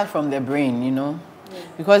all starts from the brain, you know,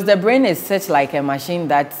 because the brain is such like a machine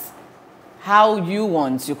that how you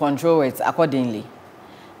want, you control it accordingly.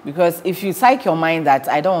 Because if you psych your mind that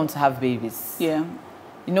I don't want to have babies, Yeah.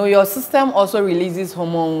 you know, your system also releases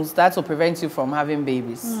hormones that will prevent you from having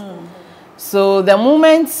babies. So the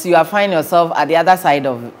moment you find yourself at the other side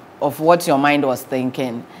of what your mind was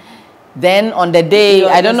thinking, then on the day,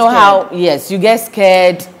 I don't know how, yes, you get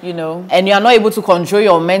scared, You know. and you are not able to control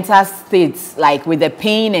your mental states, like with the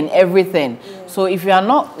pain and everything. So if you are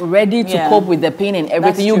not ready to cope with the pain and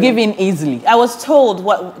everything, you true. give in easily. I was told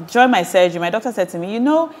during my surgery, my doctor said to me, you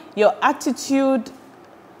know, your attitude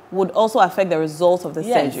would also affect the results of the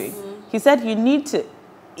surgery. He said you need to,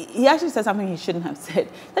 he actually said something he shouldn't have said.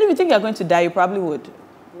 That if you think you're going to die, you probably would.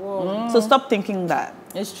 So stop thinking that.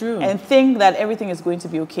 It's true. And think that everything is going to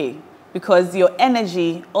be okay. Because your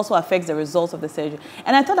energy also affects the results of the surgery.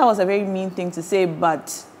 And I thought that was a very mean thing to say,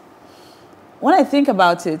 but when I think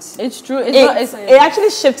about it, it's true. It actually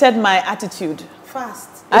shifted my attitude.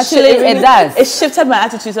 Fast. Actually, it does. It shifted my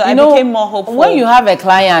attitude, so I became more hopeful. When you have a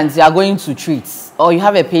client you are going to treat, or you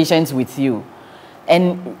have a patient with you,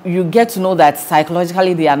 and you get to know that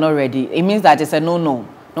psychologically they are not ready, it means that it's a no-no.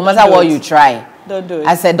 No matter what you try. Don't do it.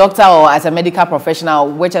 As a doctor or as a medical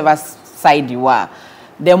professional, whichever side you are,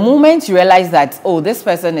 the moment you realize that, oh, this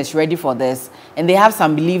person is ready for this, and they have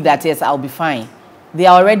some belief that, yes, I'll be fine, you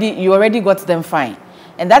already got them fine.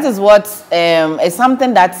 And that is what is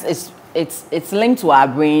something that it's linked to our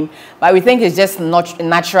brain, but we think it's just not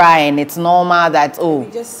natural and it's normal that, oh,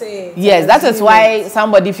 We just say it. yes, that is why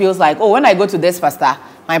somebody feels like, oh, when I go to this pastor,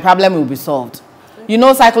 my problem will be solved. You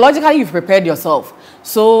know, psychologically, you've prepared yourself.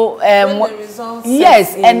 So, the results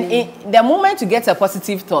yes, and the moment you get a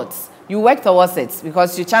positive thought, you work towards it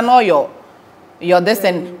because you channel your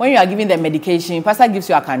destiny. When you are giving the medication, pastor gives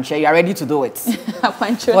you a cancer, you are ready to do it.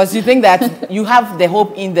 Because you think that you have the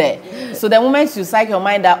hope in there. So the moment you psych your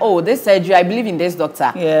mind that, oh, this surgery, I believe in this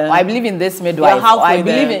doctor, or I believe in this midwife, or I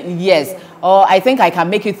believe in, or I think I can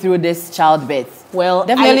make it through this childbirth. Well,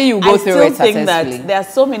 definitely you go through it successfully. I still think that there are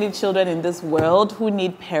so many children in this world who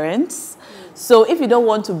need parents. So if you don't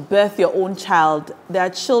want to birth your own child, there are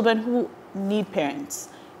children who need parents.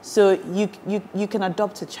 So you can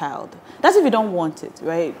adopt a child. That's if you don't want it,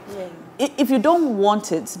 right? Yeah. If you don't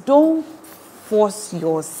want it, don't force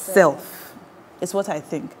yourself. It's what I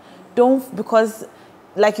think. Don't, because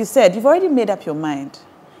like you said, you've already made up your mind.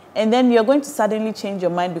 And then you're going to suddenly change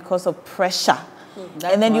your mind because of pressure.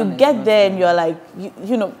 And then you get there and you're like,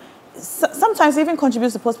 you know, sometimes it even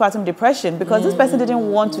contributes to postpartum depression because this person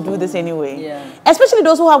didn't want to do this anyway. Yeah. Especially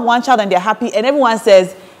those who have one child and they're happy and everyone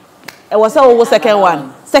says, it was so second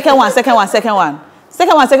one.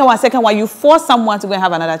 You force someone to go and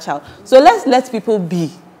have another child. So let's let people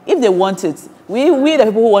be. If they want it, we the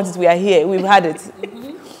people who want it, we are here. We've had it.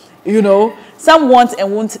 You know, some want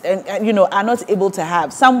and won't, and you know, are not able to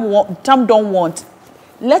have. Some don't want.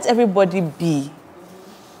 Let everybody be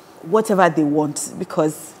whatever they want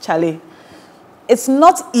because, Charlie, it's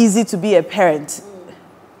not easy to be a parent.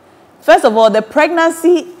 First of all, the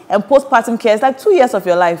pregnancy and postpartum care is like 2 years of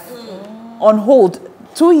your life on hold.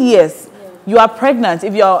 2 years. You are pregnant.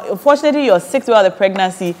 If unfortunately you're 6 throughout the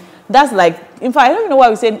pregnancy, that's like, in fact, I don't even know why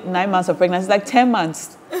we say 9 months of pregnancy. It's like 10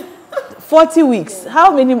 months. 40 weeks.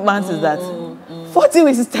 How many months is that? 40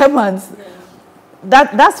 weeks is 10 months.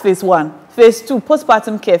 that's phase 1. Phase 2,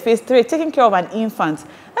 postpartum care. Phase 3, taking care of an infant.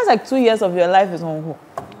 That's like 2 years of your life is on hold.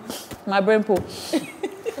 My brain pool.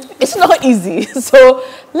 It's not easy. So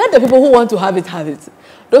let the people who want to have it, have it.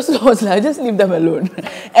 Those who don't want to have it, just leave them alone.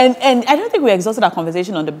 And I don't think we exhausted our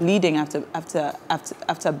conversation on the bleeding after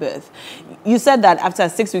birth. You said that after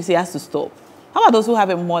 6 weeks, it has to stop. How about those who have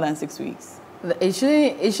it more than 6 weeks? It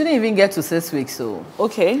shouldn't even get to 6 weeks, so.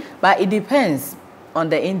 Okay. But it depends on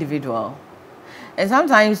the individual. And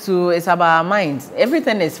sometimes too, it's about our mind.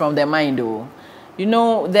 Everything is from the mind, though. You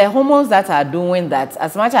know, the hormones that are doing that,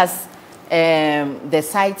 as much as the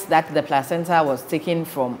sites that the placenta was taken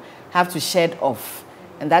from have to shed off.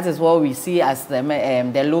 And that is what we see as the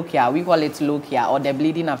lochia. We call it lochia, or the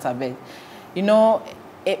bleeding after birth. You know,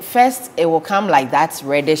 first it will come like that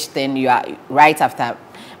reddish thing you are right after.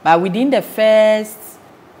 But within the first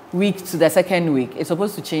week to the second week, it's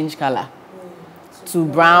supposed to change color to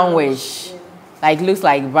brownish. Like looks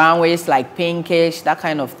like brownish, like pinkish, that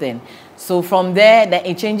kind of thing. So from there, then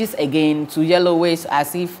it changes again to yellowish,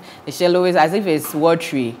 as if it's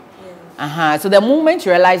watery. So the moment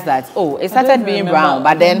you realize that, oh, it started being brown,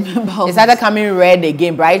 but then it started coming red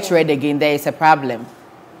again, bright red again, there is a problem.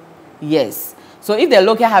 Yes. So if the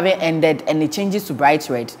lochia haven't ended and it changes to bright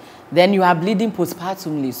red, then you are bleeding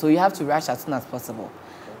postpartumly. So you have to rush as soon as possible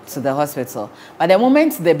to the hospital. But the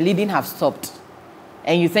moment the bleeding have stopped,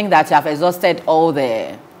 and you think that you have exhausted all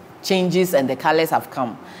the changes and the colors have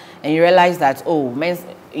come, and you realize that, oh,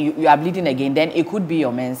 you are bleeding again, then it could be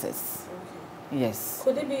your menses. Okay. Yes.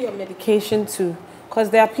 Could it be your medication too? Because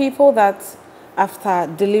there are people that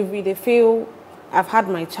after delivery, they feel, I've had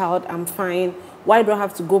my child, I'm fine. Why do I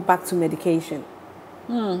have to go back to medication?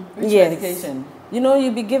 Which medication? You know,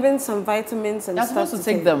 you'll be given some vitamins and You're stuff supposed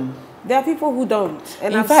to take them. There are people who don't.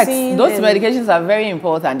 And in fact, those medications are very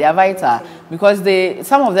important. They are vital because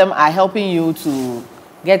some of them are helping you to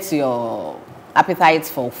get your appetite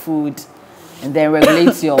for food and then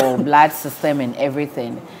regulate your blood system and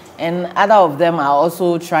everything. And other of them are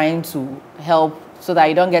also trying to help so that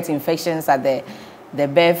you don't get infections at the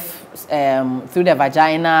birth through the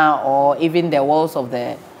vagina or even the walls of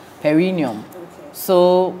the perineum.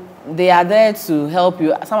 So they are there to help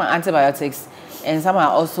you. Some are antibiotics and some are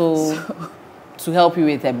also to help you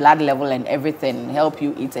with the blood level and everything, help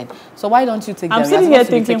you eat it. So why don't you take them? I'm sitting here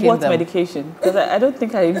thinking, what medication? Because I don't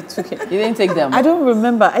think I even took it. You didn't take them? I don't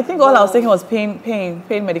remember. I think all I was taking was pain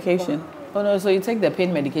medication. Oh no, so you take the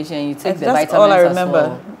pain medication and you take the vitamins. That's all I remember.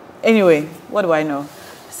 Well. Anyway, what do I know?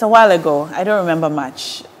 It's a while ago. I don't remember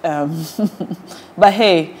much. But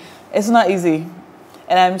hey, it's not easy.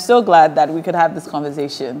 And I'm so glad that we could have this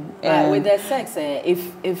conversation. Right, with the sex,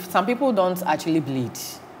 if some people don't actually bleed,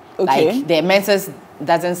 okay, like their menses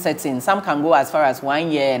doesn't set in. Some can go as far as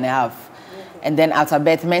 1.5 years, and then after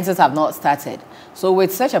birth, menses have not started. So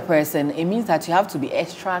with such a person, it means that you have to be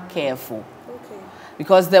extra careful. Okay.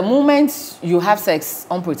 Because the moment you have sex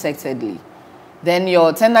unprotectedly, then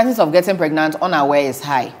your tendencies of getting pregnant unaware is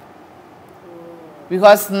high.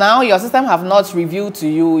 Because now your system have not revealed to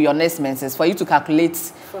you your next menses for you to calculate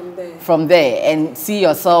from there and see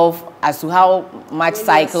yourself as to how much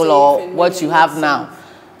cycle or what you have now.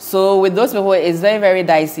 So with those people, it's very, very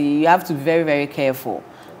dicey. You have to be very, very careful.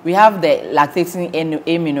 We have the lactating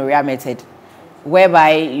amenorrhea method,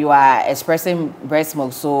 whereby you are expressing breast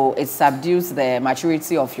milk, so it subdues the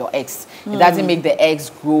maturity of your eggs. It doesn't make the eggs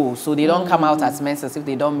grow, so they don't come out as menses if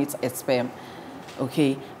they don't meet a sperm.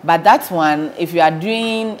 Okay, but that one, if you are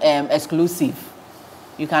doing exclusive,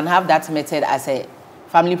 you can have that method as a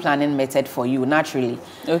family planning method for you naturally.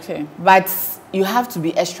 Okay. But you have to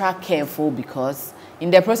be extra careful because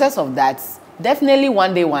in the process of that, definitely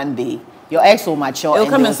one day, your eggs will mature. It'll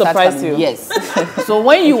come and surprise you. Yes. So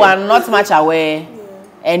when you are not much aware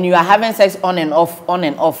and you are having sex on and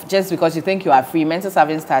off, just because you think you are free, menses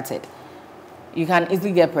haven't started, you can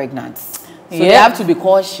easily get pregnant. So they have to be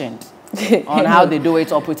cautioned on how they do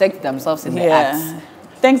it or protect themselves in the act.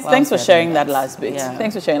 Thanks for sharing that last bit. Yeah.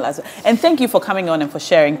 Thanks for sharing last bit. And thank you for coming on and for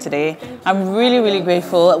sharing today. I'm really, really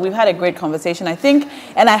grateful. We've had a great conversation, I think,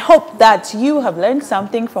 and I hope that you have learned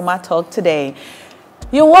something from our talk today.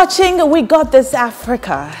 You're watching We Got This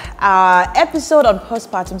Africa, our episode on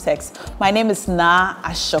postpartum sex. My name is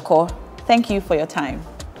Ashorkor. Thank you for your time.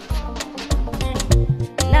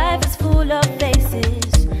 Life is full of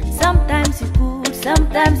faces. Sometimes it's good,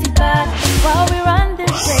 sometimes it's bad. While we run the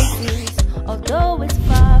races, although it's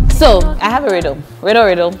far. So, I have a riddle.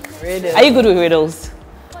 Riddle. Are you good with riddles?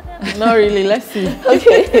 Not really. Let's see.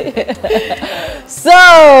 Okay.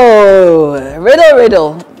 So,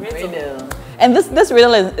 riddle. And this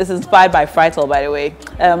riddle is inspired by Frital, by the way.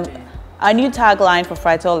 Our new tagline for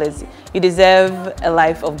Frital is, You deserve a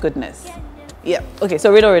life of goodness. Yeah. Okay,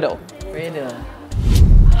 so riddle.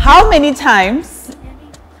 How many times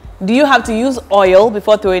do you have to use oil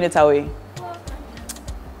before throwing it away?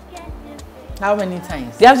 How many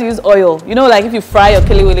times? You have to use oil. You know, like if you fry your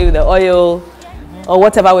kiliwili with the oil or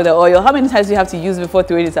whatever with the oil, how many times do you have to use before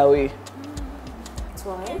throwing it away?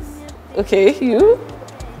 Twice. Okay, you?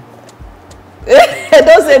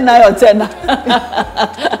 Don't say 9 or 10.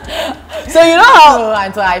 So you know how? No,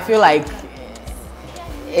 until I feel like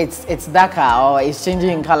it's darker or it's changing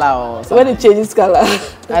in color or something. When it changes color,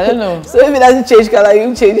 I don't know. So if it doesn't change color,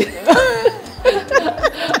 you change it.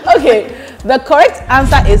 Okay, the correct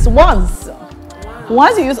answer is once.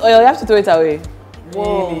 Once you use oil, you have to throw it away.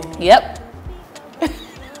 Whoa. Yep.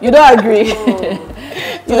 You don't agree.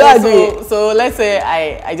 You don't agree. So let's say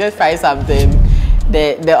I just fry something.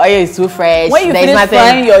 The oil is too fresh. When you finish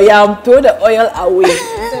frying your yam, throw the oil away.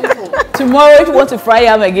 Tomorrow, if you want to fry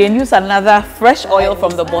yam again, use another fresh oil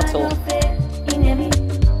from the bottle.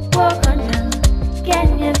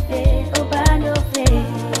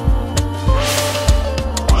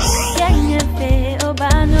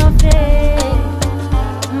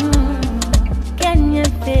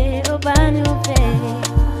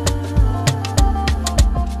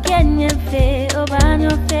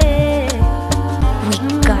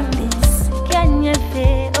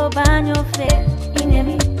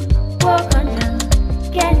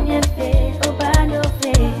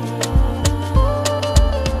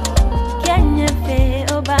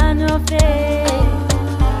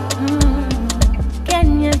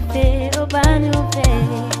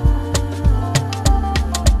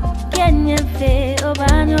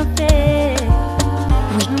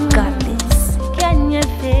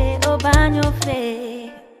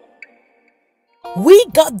 We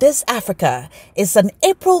Got This Africa is an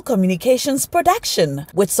April Communications production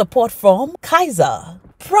with support from Kaiser.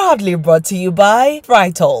 Proudly brought to you by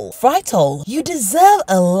Fritol. Fritol, you deserve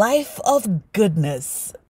a life of goodness.